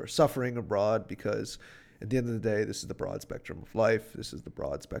other or suffering abroad? Because at the end of the day, this is the broad spectrum of life. This is the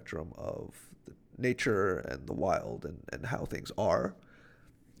broad spectrum of the nature and the wild and how things are,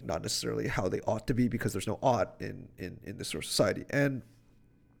 not necessarily how they ought to be, because there's no ought in this sort of society. And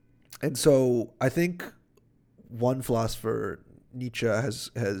so I think one philosopher, Nietzsche,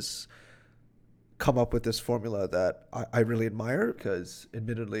 has come up with this formula that I really admire, because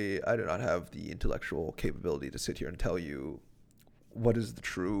admittedly I do not have the intellectual capability to sit here and tell you what is the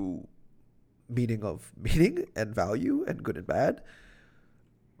true meaning of meaning and value and good and bad.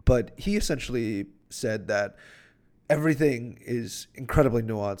 But he essentially said that everything is incredibly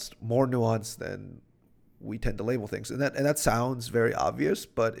nuanced, more nuanced than we tend to label things. And that sounds very obvious,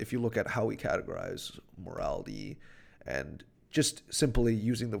 but if you look at how we categorize morality and just simply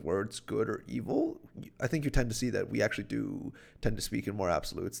using the words good or evil, I think you tend to see that we actually do tend to speak in more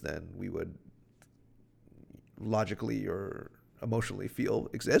absolutes than we would logically or emotionally feel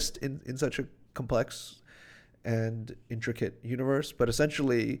exist in such a complex and intricate universe. But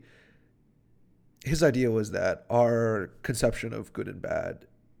essentially, his idea was that our conception of good and bad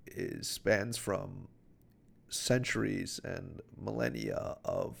spans from centuries and millennia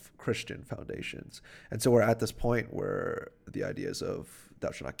of Christian foundations. And so we're at this point where the ideas of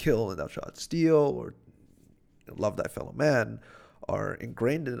thou shalt not kill and thou shalt not steal or love thy fellow man are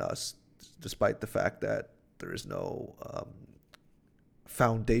ingrained in us, despite the fact that there is no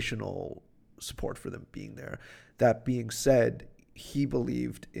foundational support for them being there. That being said, he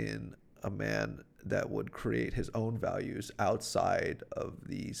believed in a man that would create his own values outside of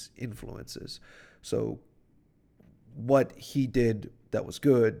these influences. So what he did that was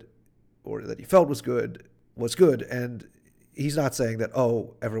good, or that he felt was good, and he's not saying that,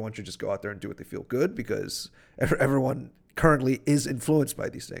 oh, everyone should just go out there and do what they feel good, because everyone currently is influenced by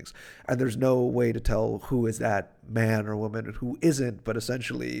these things, and there's no way to tell who is that man or woman and who isn't. But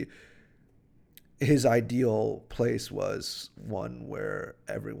essentially, his ideal place was one where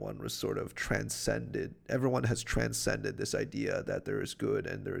everyone was sort of transcended. Everyone has transcended this idea that there is good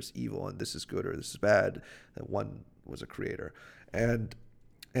and there is evil, and this is good or this is bad, that one was a creator. And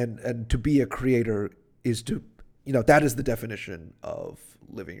to be a creator is to, that is the definition of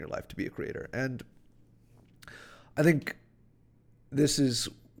living your life, to be a creator. And I think this is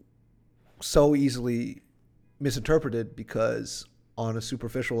so easily misinterpreted, because on a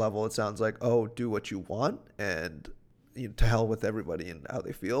superficial level, it sounds like, oh, do what you want and to hell with everybody and how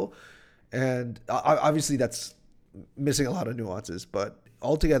they feel. And obviously that's missing a lot of nuances, but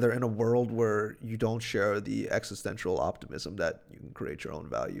altogether, in a world where you don't share the existential optimism that you can create your own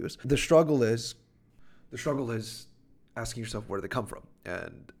values, the struggle is asking yourself where they come from.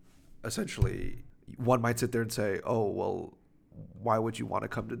 And essentially, one might sit there and say, oh, well, why would you want to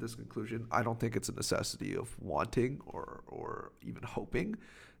come to this conclusion? I don't think it's a necessity of wanting or even hoping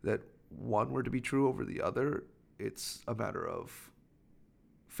that one were to be true over the other. It's a matter of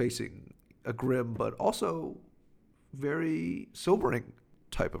facing a grim but also very sobering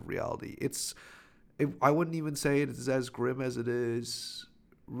type of reality. I wouldn't even say it is as grim as it is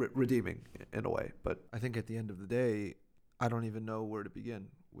redeeming in a way. But I think at the end of the day, I don't even know where to begin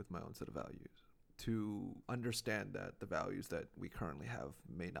with my own set of values. To understand that the values that we currently have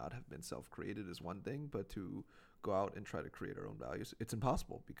may not have been self-created is one thing, but to go out and try to create our own values, it's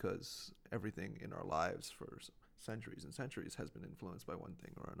impossible because everything in our lives for centuries and centuries has been influenced by one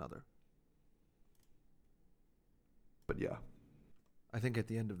thing or another. But yeah, I think at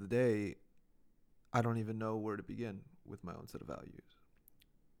the end of the day, I don't even know where to begin with my own set of values.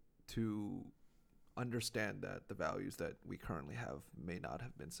 To understand that the values that we currently have may not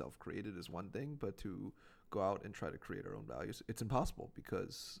have been self-created is one thing, but to go out and try to create our own values, it's impossible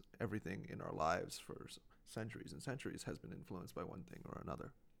because everything in our lives for centuries and centuries has been influenced by one thing or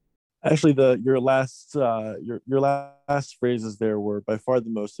another. Actually, your last phrases there were by far the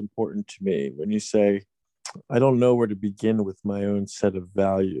most important to me. When you say, "I don't know where to begin with my own set of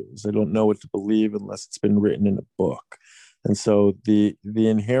values. I don't know what to believe unless it's been written in a book." And so the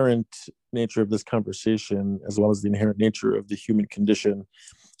inherent nature of this conversation, as well as the inherent nature of the human condition,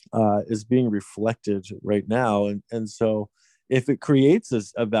 is being reflected right now. And so if it creates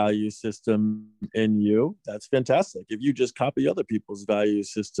a value system in you, that's fantastic. If you just copy other people's value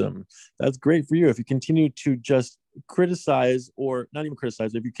system, that's great for you. If you continue to just criticize, or not even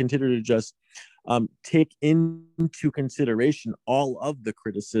criticize, if you continue to just take into consideration all of the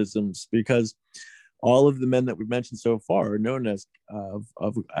criticisms, because all of the men that we've mentioned so far are known as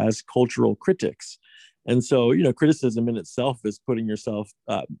cultural critics. And so, criticism in itself is putting yourself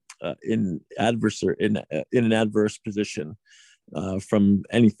in an adverse position from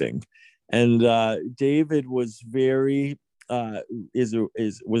anything. And David was very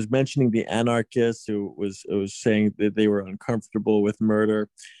was mentioning the anarchists who was saying that they were uncomfortable with murder.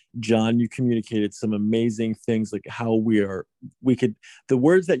 John, you communicated some amazing things, like how the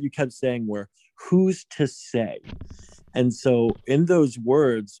words that you kept saying were, "Who's to say?" And so in those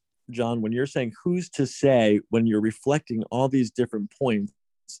words, John, when you're saying "who's to say," when you're reflecting all these different points,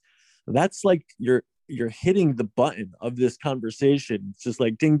 that's like you're hitting the button of this conversation. It's just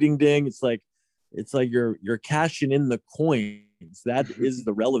like ding, ding, ding. It's like you're cashing in the coins. That is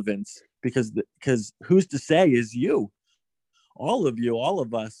the relevance, because who's to say is you. All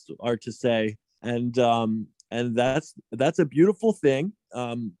of us are to say, and that's a beautiful thing.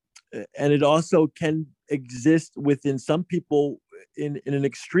 And it also can exist within some people in an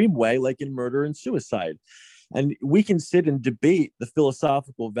extreme way, like in murder and suicide. And we can sit and debate the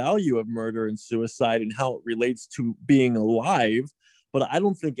philosophical value of murder and suicide and how it relates to being alive. But I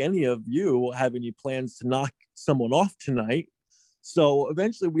don't think any of you have any plans to knock someone off tonight. So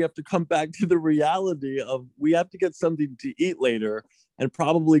eventually we have to come back to the reality of we have to get something to eat later and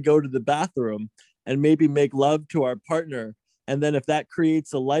probably go to the bathroom and maybe make love to our partner. And then if that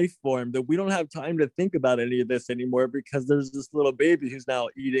creates a life form, that we don't have time to think about any of this anymore, because there's this little baby who's now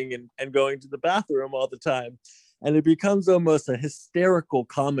eating and going to the bathroom all the time. And it becomes almost a hysterical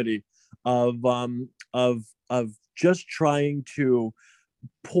comedy of just trying to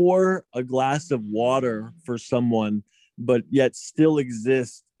pour a glass of water for someone, but yet still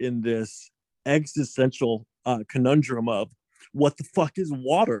exist in this existential conundrum of what the fuck is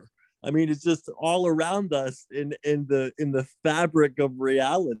water? I mean, it's just all around us in the fabric of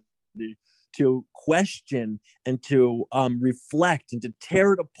reality, to question and to reflect and to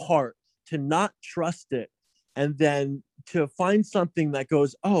tear it apart, to not trust it, and then to find something that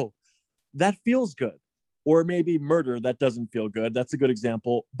goes, oh, that feels good. Or maybe murder, that doesn't feel good. That's a good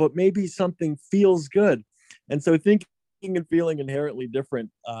example. But maybe something feels good. And so thinking and feeling inherently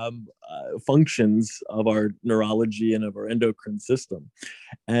different functions of our neurology and of our endocrine system.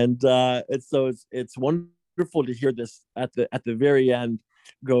 And it's wonderful to hear this at the very end,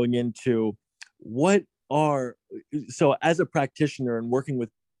 going into so as a practitioner and working with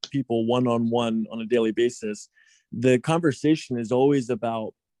people one-on-one on a daily basis, the conversation is always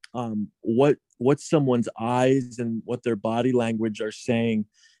about what someone's eyes and what their body language are saying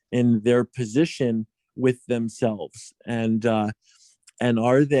in their position with themselves, and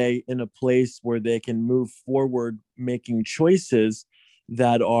are they in a place where they can move forward making choices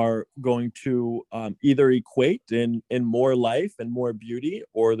that are going to either equate in more life and more beauty,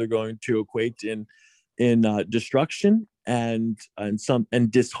 or they're going to equate in destruction and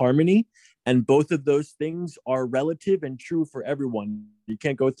disharmony. And both of those things are relative and true for everyone. You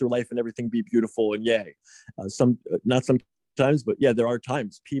can't go through life and everything be beautiful and yay. Not sometimes, but yeah, there are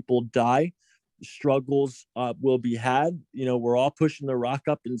times people die. Struggles will be had. We're all pushing the rock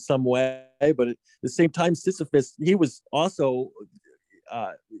up in some way, but at the same time, Sisyphus, he was also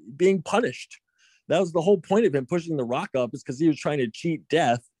being punished. That was the whole point of him pushing the rock up, is because he was trying to cheat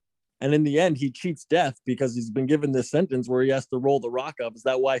death. And in the end, he cheats death because he's been given this sentence where he has to roll the rock up. Is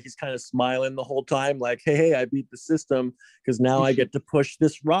that why he's kind of smiling the whole time? Like, hey, I beat the system because now I get to push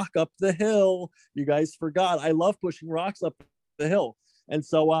this rock up the hill. You guys forgot. I love pushing rocks up the hill. And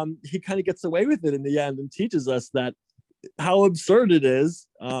so he kind of gets away with it in the end and teaches us that how absurd it is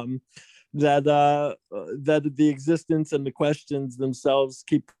that the existence and the questions themselves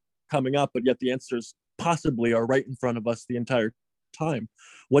keep coming up, but yet the answers possibly are right in front of us the entire time.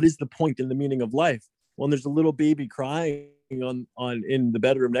 What is the point and the meaning of life? When there's a little baby crying on in the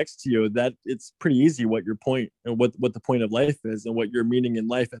bedroom next to you, that it's pretty easy what your point and what the point of life is and what your meaning in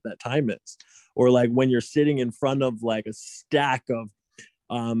life at that time is. Or like when you're sitting in front of like a stack of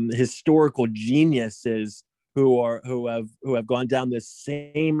historical geniuses who have gone down this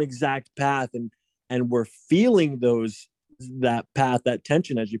same exact path and we're feeling that path, that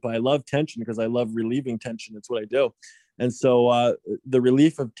tension, as you put. I love tension because I love relieving tension. It's what I do. And so the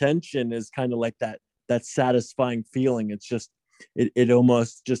relief of tension is kind of like that satisfying feeling. It's just, it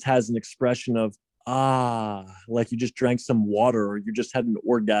almost just has an expression of, like you just drank some water, or you just had an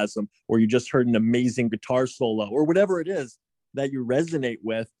orgasm, or you just heard an amazing guitar solo, or whatever it is that you resonate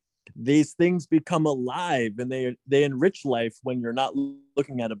with. These things become alive and they enrich life when you're not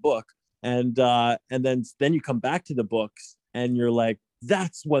looking at a book. And then you come back to the books and you're like,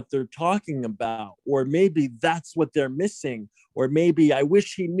 that's what they're talking about, or maybe that's what they're missing, or maybe I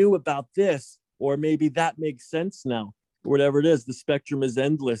wish he knew about this, or maybe that makes sense now. Whatever it is, the spectrum is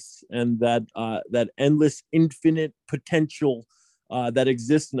endless, and that endless infinite potential that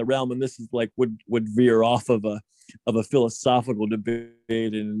exists in the realm. And this is like would veer off of a philosophical debate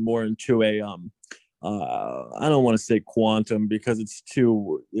and more into a I don't want to say quantum because it's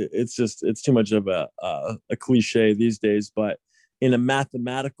too much of a cliche these days, but in a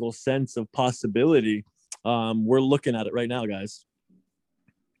mathematical sense of possibility, we're looking at it right now, guys.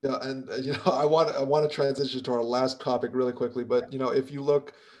 Yeah, and I want to transition to our last topic really quickly, but if you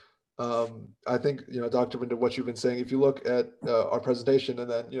look, I think Dr. Binder, what you've been saying, if you look at our presentation, and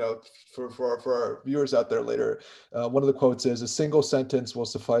then for our viewers out there later, one of the quotes is, "A single sentence will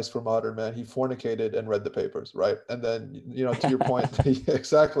suffice for modern man. He fornicated and read the papers," right? And then to your point,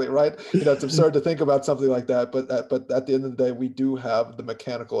 exactly right. It's absurd to think about something like that, but at the end of the day, we do have the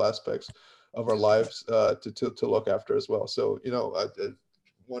mechanical aspects of our lives to look after as well. So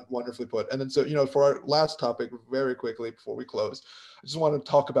wonderfully put. And then so for our last topic, very quickly before we close, I just want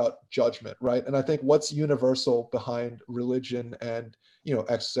to talk about judgment, right? And I think what's universal behind religion and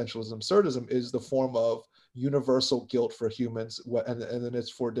existentialism, absurdism, is the form of universal guilt for humans, and then it's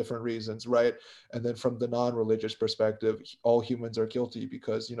for different reasons, right? And then from the non-religious perspective, all humans are guilty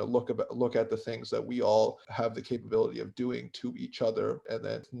because look at the things that we all have the capability of doing to each other, and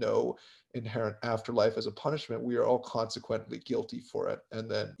then no inherent afterlife as a punishment, we are all consequently guilty for it.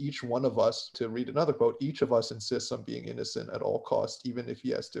 And then each one of us, to read another quote, each of us insists on being innocent at all costs, even if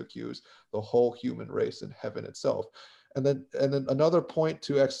he has to accuse the whole human race and heaven itself. And then another point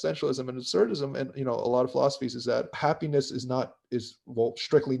to existentialism and absurdism and a lot of philosophies is that happiness is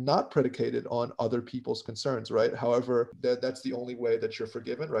strictly not predicated on other people's concerns, right? However, that's the only way that you're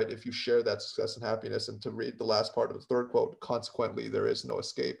forgiven, right? If you share that success and happiness. And to read the last part of the third quote, consequently there is no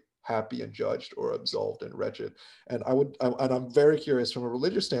escape, happy and judged, or absolved and wretched. And I'm very curious from a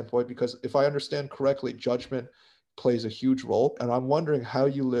religious standpoint, because if I understand correctly, judgment plays a huge role. And I'm wondering how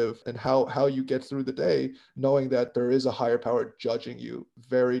you live and how you get through the day, knowing that there is a higher power judging you,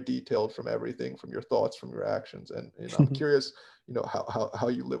 very detailed from everything, from your thoughts, from your actions. And I'm curious, how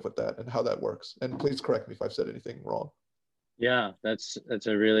you live with that and how that works. And please correct me if I've said anything wrong. Yeah, that's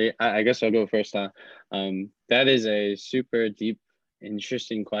a really, I guess I'll go first. That is a super deep,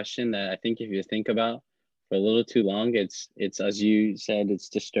 interesting question that I think if you think about for a little too long, it's as you said, it's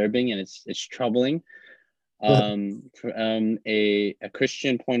disturbing and it's troubling. From a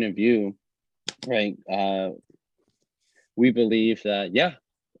Christian point of view, right? We believe that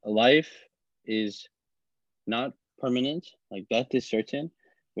life is not permanent, like death is certain.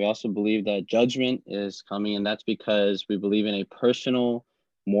 We also believe that judgment is coming, and that's because we believe in a personal,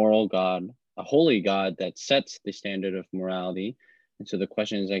 moral God, a holy God that sets the standard of morality. And so the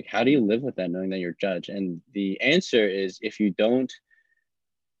question is like, how do you live with that, knowing that you're judged? And the answer is, if you don't,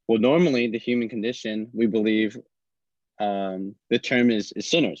 well, normally the human condition, we believe the term is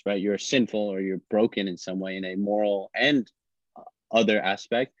sinners, right? You're sinful or you're broken in some way in a moral and other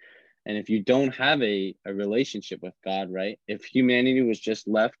aspect. And if you don't have a relationship with God, right? If humanity was just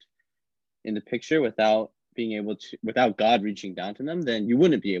left in the picture without God reaching down to them, then you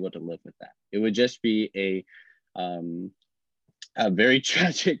wouldn't be able to live with that. It would just be a very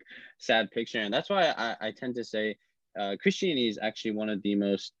tragic, sad picture. And that's why I tend to say Christianity is actually one of the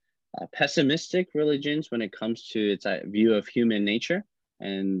most pessimistic religions when it comes to its view of human nature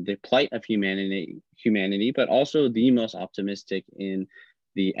and the plight of humanity, but also the most optimistic in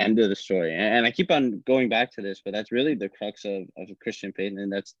the end of the story. And I keep on going back to this, but that's really the crux of a Christian faith,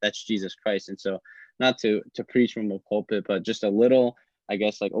 and that's Jesus Christ. And so, not to preach from a pulpit, but just a little, I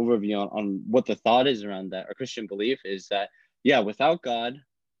guess, like overview on what the thought is around that. A Christian belief is that, yeah, without God,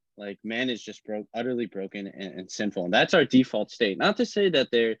 like man is just utterly broken and sinful, and that's our default state. Not to say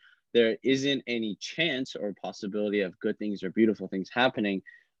that there isn't any chance or possibility of good things or beautiful things happening.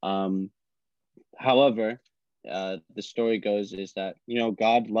 However, the story goes is that, you know,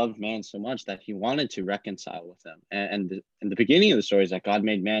 God loved man so much that he wanted to reconcile with them. And the beginning of the story is that God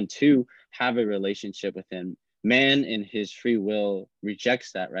made man to have a relationship with him. Man in his free will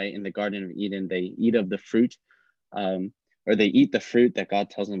rejects that, right? In the Garden of Eden, they eat of the fruit, or they eat the fruit that God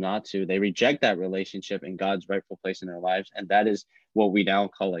tells them not to. They reject that relationship in God's rightful place in their lives. And that is what we now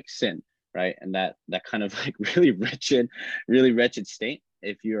call like sin, right? And that kind of like really wretched state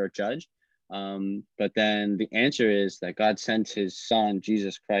if you're judged. But then the answer is that God sent his son,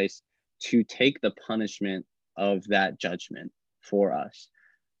 Jesus Christ, to take the punishment of that judgment for us.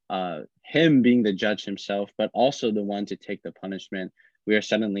 Him being the judge himself, but also the one to take the punishment, we are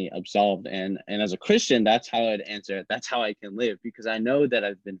suddenly absolved. And as a Christian, that's how I'd answer it. That's how I can live, because I know that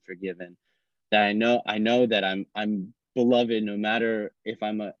I've been forgiven, that I know that I'm beloved, no matter if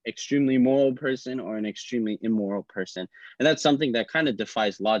I'm an extremely moral person or an extremely immoral person. And that's something that kind of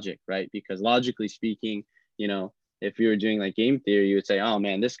defies logic, right? Because logically speaking, you know, if you were doing like game theory, you would say, oh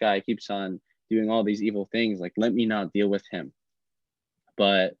man, this guy keeps on doing all these evil things, like let me not deal with him.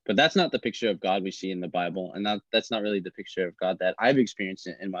 But that's not the picture of God we see in the Bible, and that's not really the picture of God that I've experienced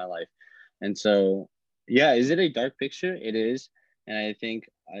in my life. And so, yeah, is it a dark picture? It is. And I think,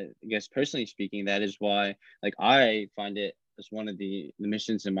 I guess personally speaking, that is why, like, I find it as one of the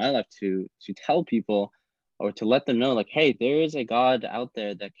missions in my life to tell people, or to let them know, like, hey, there is a God out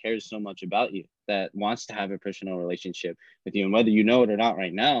there that cares so much about you, that wants to have a personal relationship with you. And whether you know it or not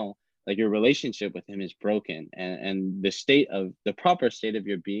right now, like, your relationship with him is broken, and the proper state of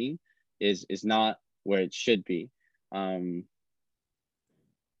your being is not where it should be.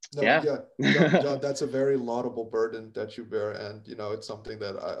 No, Yeah. John, that's a very laudable burden that you bear, and you know it's something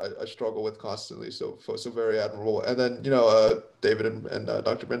that I struggle with constantly. So very admirable. And then, you know, David and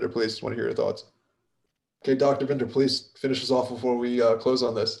Dr. Binder, please, want to hear your thoughts. Okay, Dr. Binder, please finish us off before we close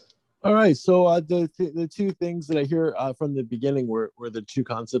on this. All right. So the two things that I hear from the beginning were the two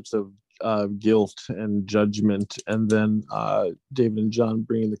concepts of guilt and judgment, and then David and John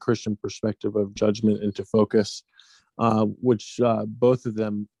bringing the Christian perspective of judgment into focus, which both of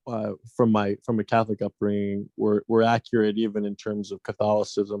them, from a Catholic upbringing, were accurate even in terms of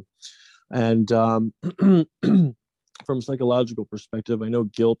Catholicism. And from a psychological perspective, I know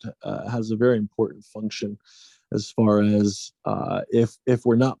guilt has a very important function as far as if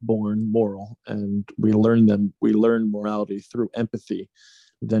we're not born moral and we learn morality through empathy,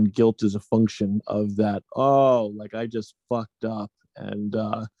 then guilt is a function of that. Oh, like I just fucked up, and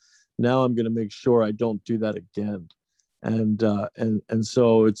now I'm going to make sure I don't do that again. And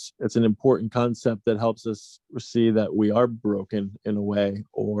so it's an important concept that helps us see that we are broken in a way,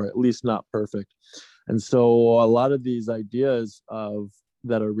 or at least not perfect. And so a lot of these ideas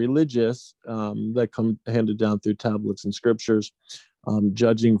that are religious, that come handed down through tablets and scriptures,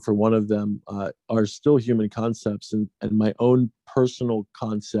 judging for one of them, are still human concepts. And my own personal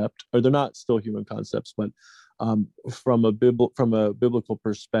concept, or they're not still human concepts, but from a biblical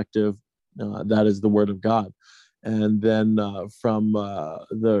perspective, that is the word of God. And then from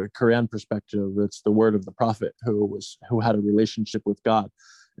the Quran perspective, it's the word of the prophet who had a relationship with God.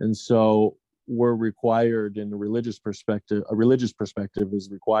 And so we're required, in a religious perspective is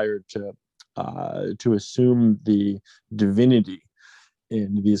required to assume the divinity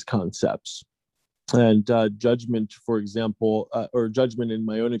in these concepts. And judgment, for example, or judgment in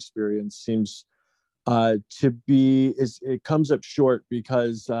my own experience seems it comes up short,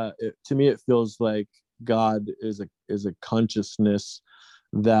 because to me it feels like God is a consciousness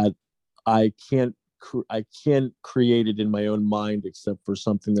that I can't create it in my own mind, except for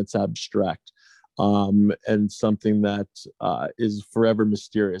something that's abstract, and something that is forever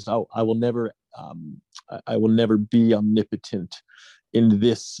mysterious. I will never be omnipotent in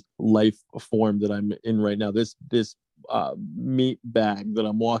this life form that I'm in right now. This meat bag that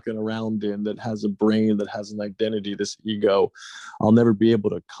I'm walking around in, that has a brain, that has an identity, this ego, I'll never be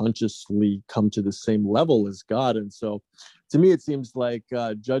able to consciously come to the same level as God. And so to me, it seems like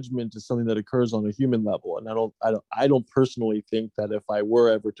judgment is something that occurs on a human level. And I don't personally think that if I were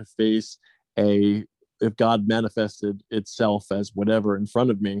ever to face a if God manifested itself as whatever in front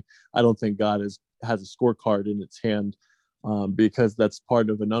of me, I don't think God has a scorecard in its hand, because that's part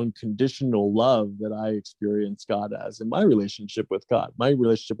of an unconditional love that I experience God as in my relationship with God. My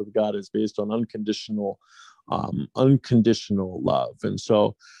relationship with God is based on unconditional love, and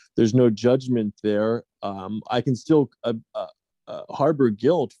so there's no judgment there. I can still harbor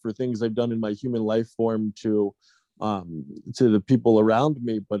guilt for things I've done in my human life form to the people around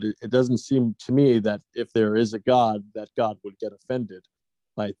me, but it doesn't seem to me that if there is a God, that God would get offended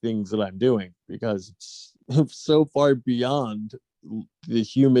by things that I'm doing, because it's so far beyond the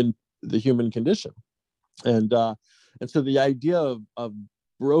human condition. And so the idea of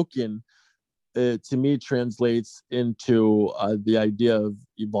broken, to me, translates into the idea of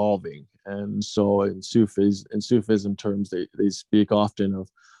evolving. And so in Sufism terms, they speak often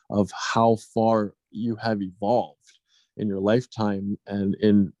of how far you have evolved in your lifetime, and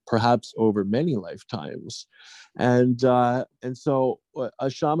in perhaps over many lifetimes. And so a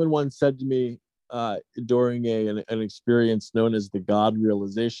shaman once said to me, during an experience known as the God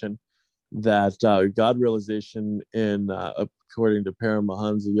realization, that God realization according to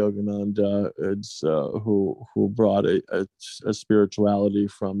Paramahansa Yogananda, it's who brought a spirituality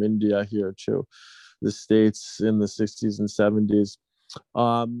from India here to the States in the 60s and 70s.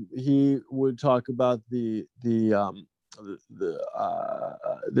 He would talk about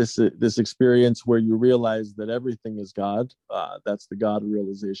this experience where you realize that everything is God. That's the God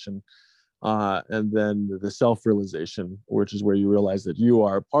realization. And then the self-realization, which is where you realize that you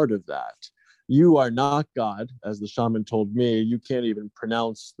are a part of that. You are not God, as the shaman told me. You can't even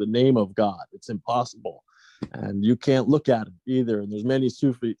pronounce the name of God. It's impossible. And you can't look at it either. And there's many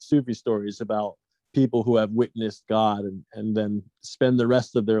Sufi stories about people who have witnessed God and then spend the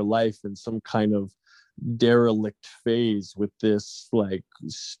rest of their life in some kind of derelict phase with this like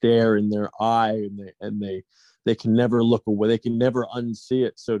stare in their eye, and they can never look away. They can never unsee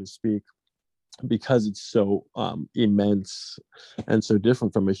it, so to speak, because it's so immense and so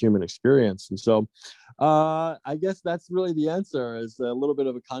different from a human experience. And so I guess that's really the answer, is a little bit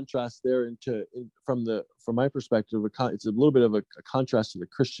of a contrast there from my perspective. It's a little bit of a contrast to the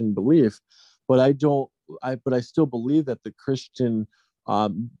Christian belief, but I still believe that the Christian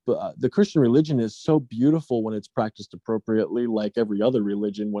religion is so beautiful when it's practiced appropriately, like every other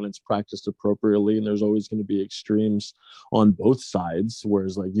religion when it's practiced appropriately. And there's always going to be extremes on both sides,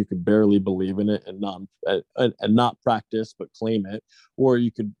 whereas like you could barely believe in it and not practice but claim it, or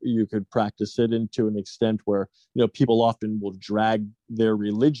you could practice it into an extent where people often will drag their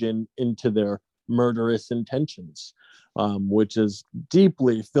religion into their murderous intentions, which is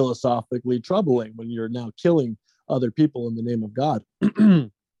deeply philosophically troubling when you're now killing other people in the name of God.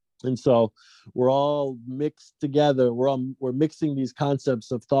 And so we're all mixed together. We're mixing these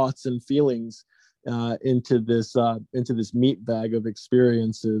concepts of thoughts and feelings into this meat bag of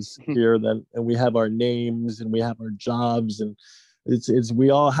experiences here. And we have our names and we have our jobs, and it's we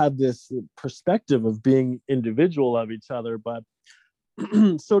all have this perspective of being individual of each other, but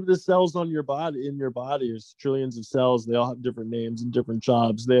so do the cells in your body. There's trillions of cells. They all have different names and different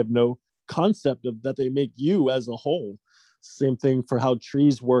jobs. They have no concept of that they make you as a whole. Same thing for how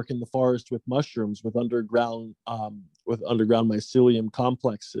trees work in the forest with mushrooms, with underground mycelium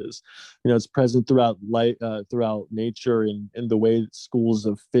complexes. It's present throughout nature in the way that schools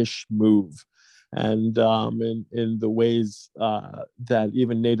of fish move, and in the ways that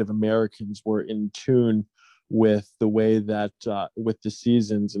even Native Americans were in tune with the way that with the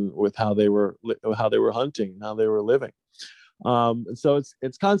seasons and with how they were hunting, how they were living. And so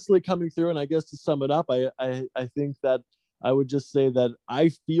it's constantly coming through. And I guess to sum it up, I think that I would just say that I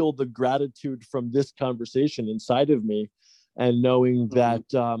feel the gratitude from this conversation inside of me, and knowing that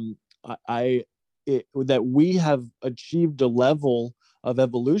that we have achieved a level of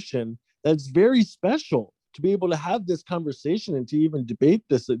evolution that's very special. To be able to have this conversation and to even debate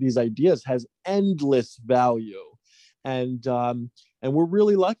these ideas has endless value. And we're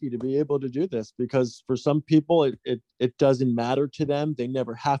really lucky to be able to do this, because for some people it doesn't matter to them. They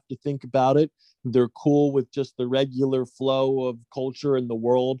never have to think about it. They're cool with just the regular flow of culture in the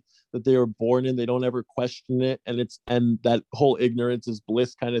world that they were born in. They don't ever question it, and that whole ignorance is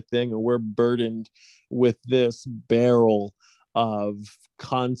bliss kind of thing. And we're burdened with this barrel of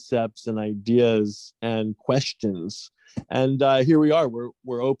concepts and ideas and questions, and here we are.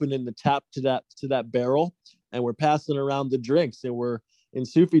 We're opening the tap to that barrel, and we're passing around the drinks, and we're, in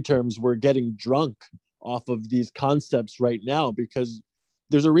Sufi terms, we're getting drunk off of these concepts right now, because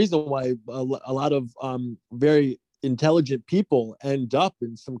there's a reason why a lot of very intelligent people end up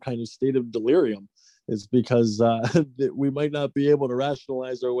in some kind of state of delirium, is because we might not be able to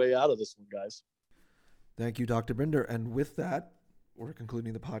rationalize our way out of this one, guys. Thank you, Dr. Binder. And with that, we're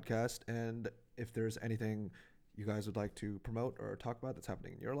concluding the podcast. And if there's anything you guys would like to promote or talk about that's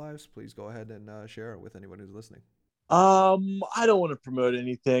happening in your lives, please go ahead and share it with anyone who's listening. I don't want to promote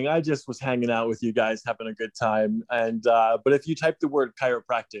anything. I just was hanging out with you guys, having a good time. And but if you type the word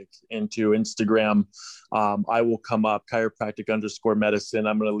chiropractic into Instagram, I will come up, chiropractic_medicine.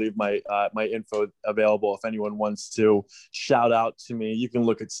 I'm going to leave my my info available if anyone wants to shout out to me. You can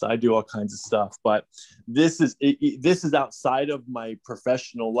look at, I do all kinds of stuff, but this is outside of my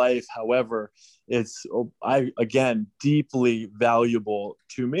professional life. However, it's again deeply valuable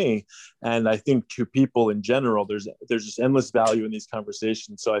to me, and I think to people in general. There's just endless value in these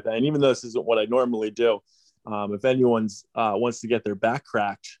conversations. So and even though this isn't what I normally do, if anyone wants to get their back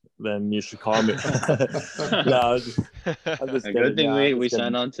cracked, then you should call me. No, a good thing we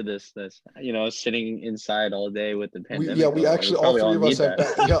signed on to this, sitting inside all day with the pandemic. We actually all three of us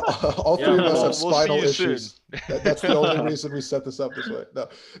have all three of us have spinal issues. That's the only reason we set this up this way. No,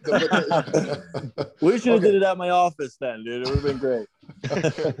 we should have did it at my office then, dude. It would have been great.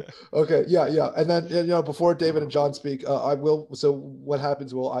 Okay, yeah, and then before David and John speak, I will. So what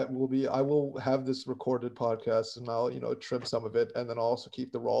happens? I will have this recorded podcast, and I'll trim some of it, and then I'll also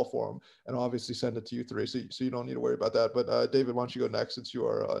keep the raw form, and obviously send it to you three, so you don't need to worry about that. But David, why don't you go next, since you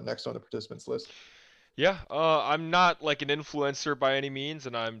are next on the participants list? Yeah, I'm not like an influencer by any means,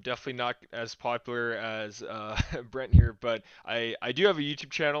 and I'm definitely not as popular as Brent here, but I do have a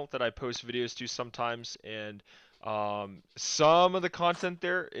YouTube channel that I post videos to sometimes, and some of the content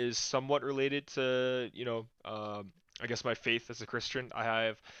there is somewhat related to, I guess my faith as a Christian.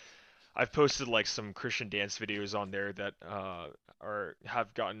 I've posted like some Christian dance videos on there that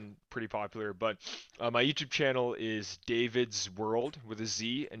have gotten pretty popular, but my YouTube channel is David's World with a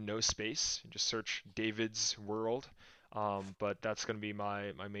Z and no space. Just search David's World. But that's going to be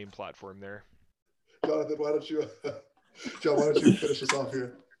my main platform there. Jonathan, why don't you finish us off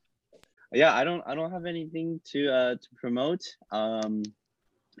here? Yeah, I don't have anything to promote.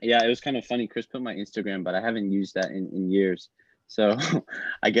 Yeah, it was kind of funny. Chris put my Instagram, but I haven't used that in years. So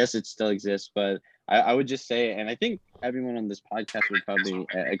I guess it still exists, but I would just say, and I think everyone on this podcast would probably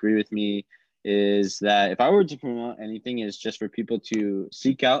agree with me, is that if I were to promote anything, is just for people to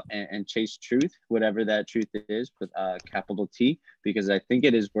seek out and chase truth, whatever that truth is, with capital T, because I think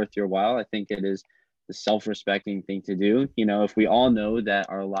it is worth your while. I think it is the self-respecting thing to do. If we all know that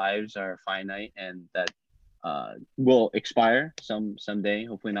our lives are finite and that will expire someday,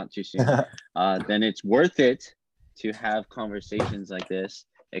 hopefully not too soon, then it's worth it to have conversations like this,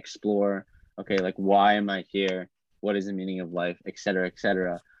 explore, okay, like, why am I here? What is the meaning of life, et cetera, et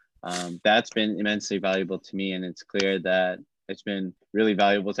cetera. That's been immensely valuable to me, and it's clear that it's been really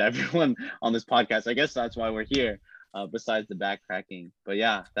valuable to everyone on this podcast. I guess that's why we're here, besides the backcracking. But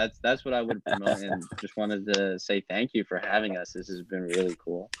yeah, that's what I would promote, and just wanted to say thank you for having us. This has been really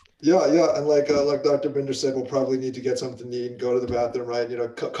cool. Yeah, and like Dr. Binder said, we'll probably need to get something to eat and go to the bathroom, right?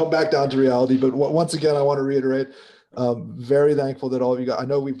 Come back down to reality. But once again, I want to reiterate, very thankful that all of you guys, I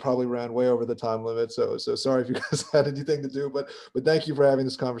know we probably ran way over the time limit, so sorry if you guys had anything to do, but thank you for having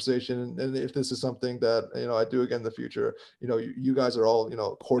this conversation. And if this is something that I do again in the future, you guys are all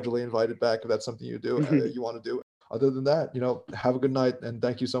cordially invited back if that's something you do you want to do. Other than that, have a good night, and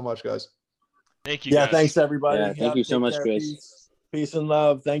thank you so much, guys. Thank you. Yeah, thanks everybody. Yeah, thank you so much, Chris. Peace and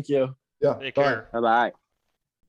love. Thank you. Yeah. Take care. Bye-bye.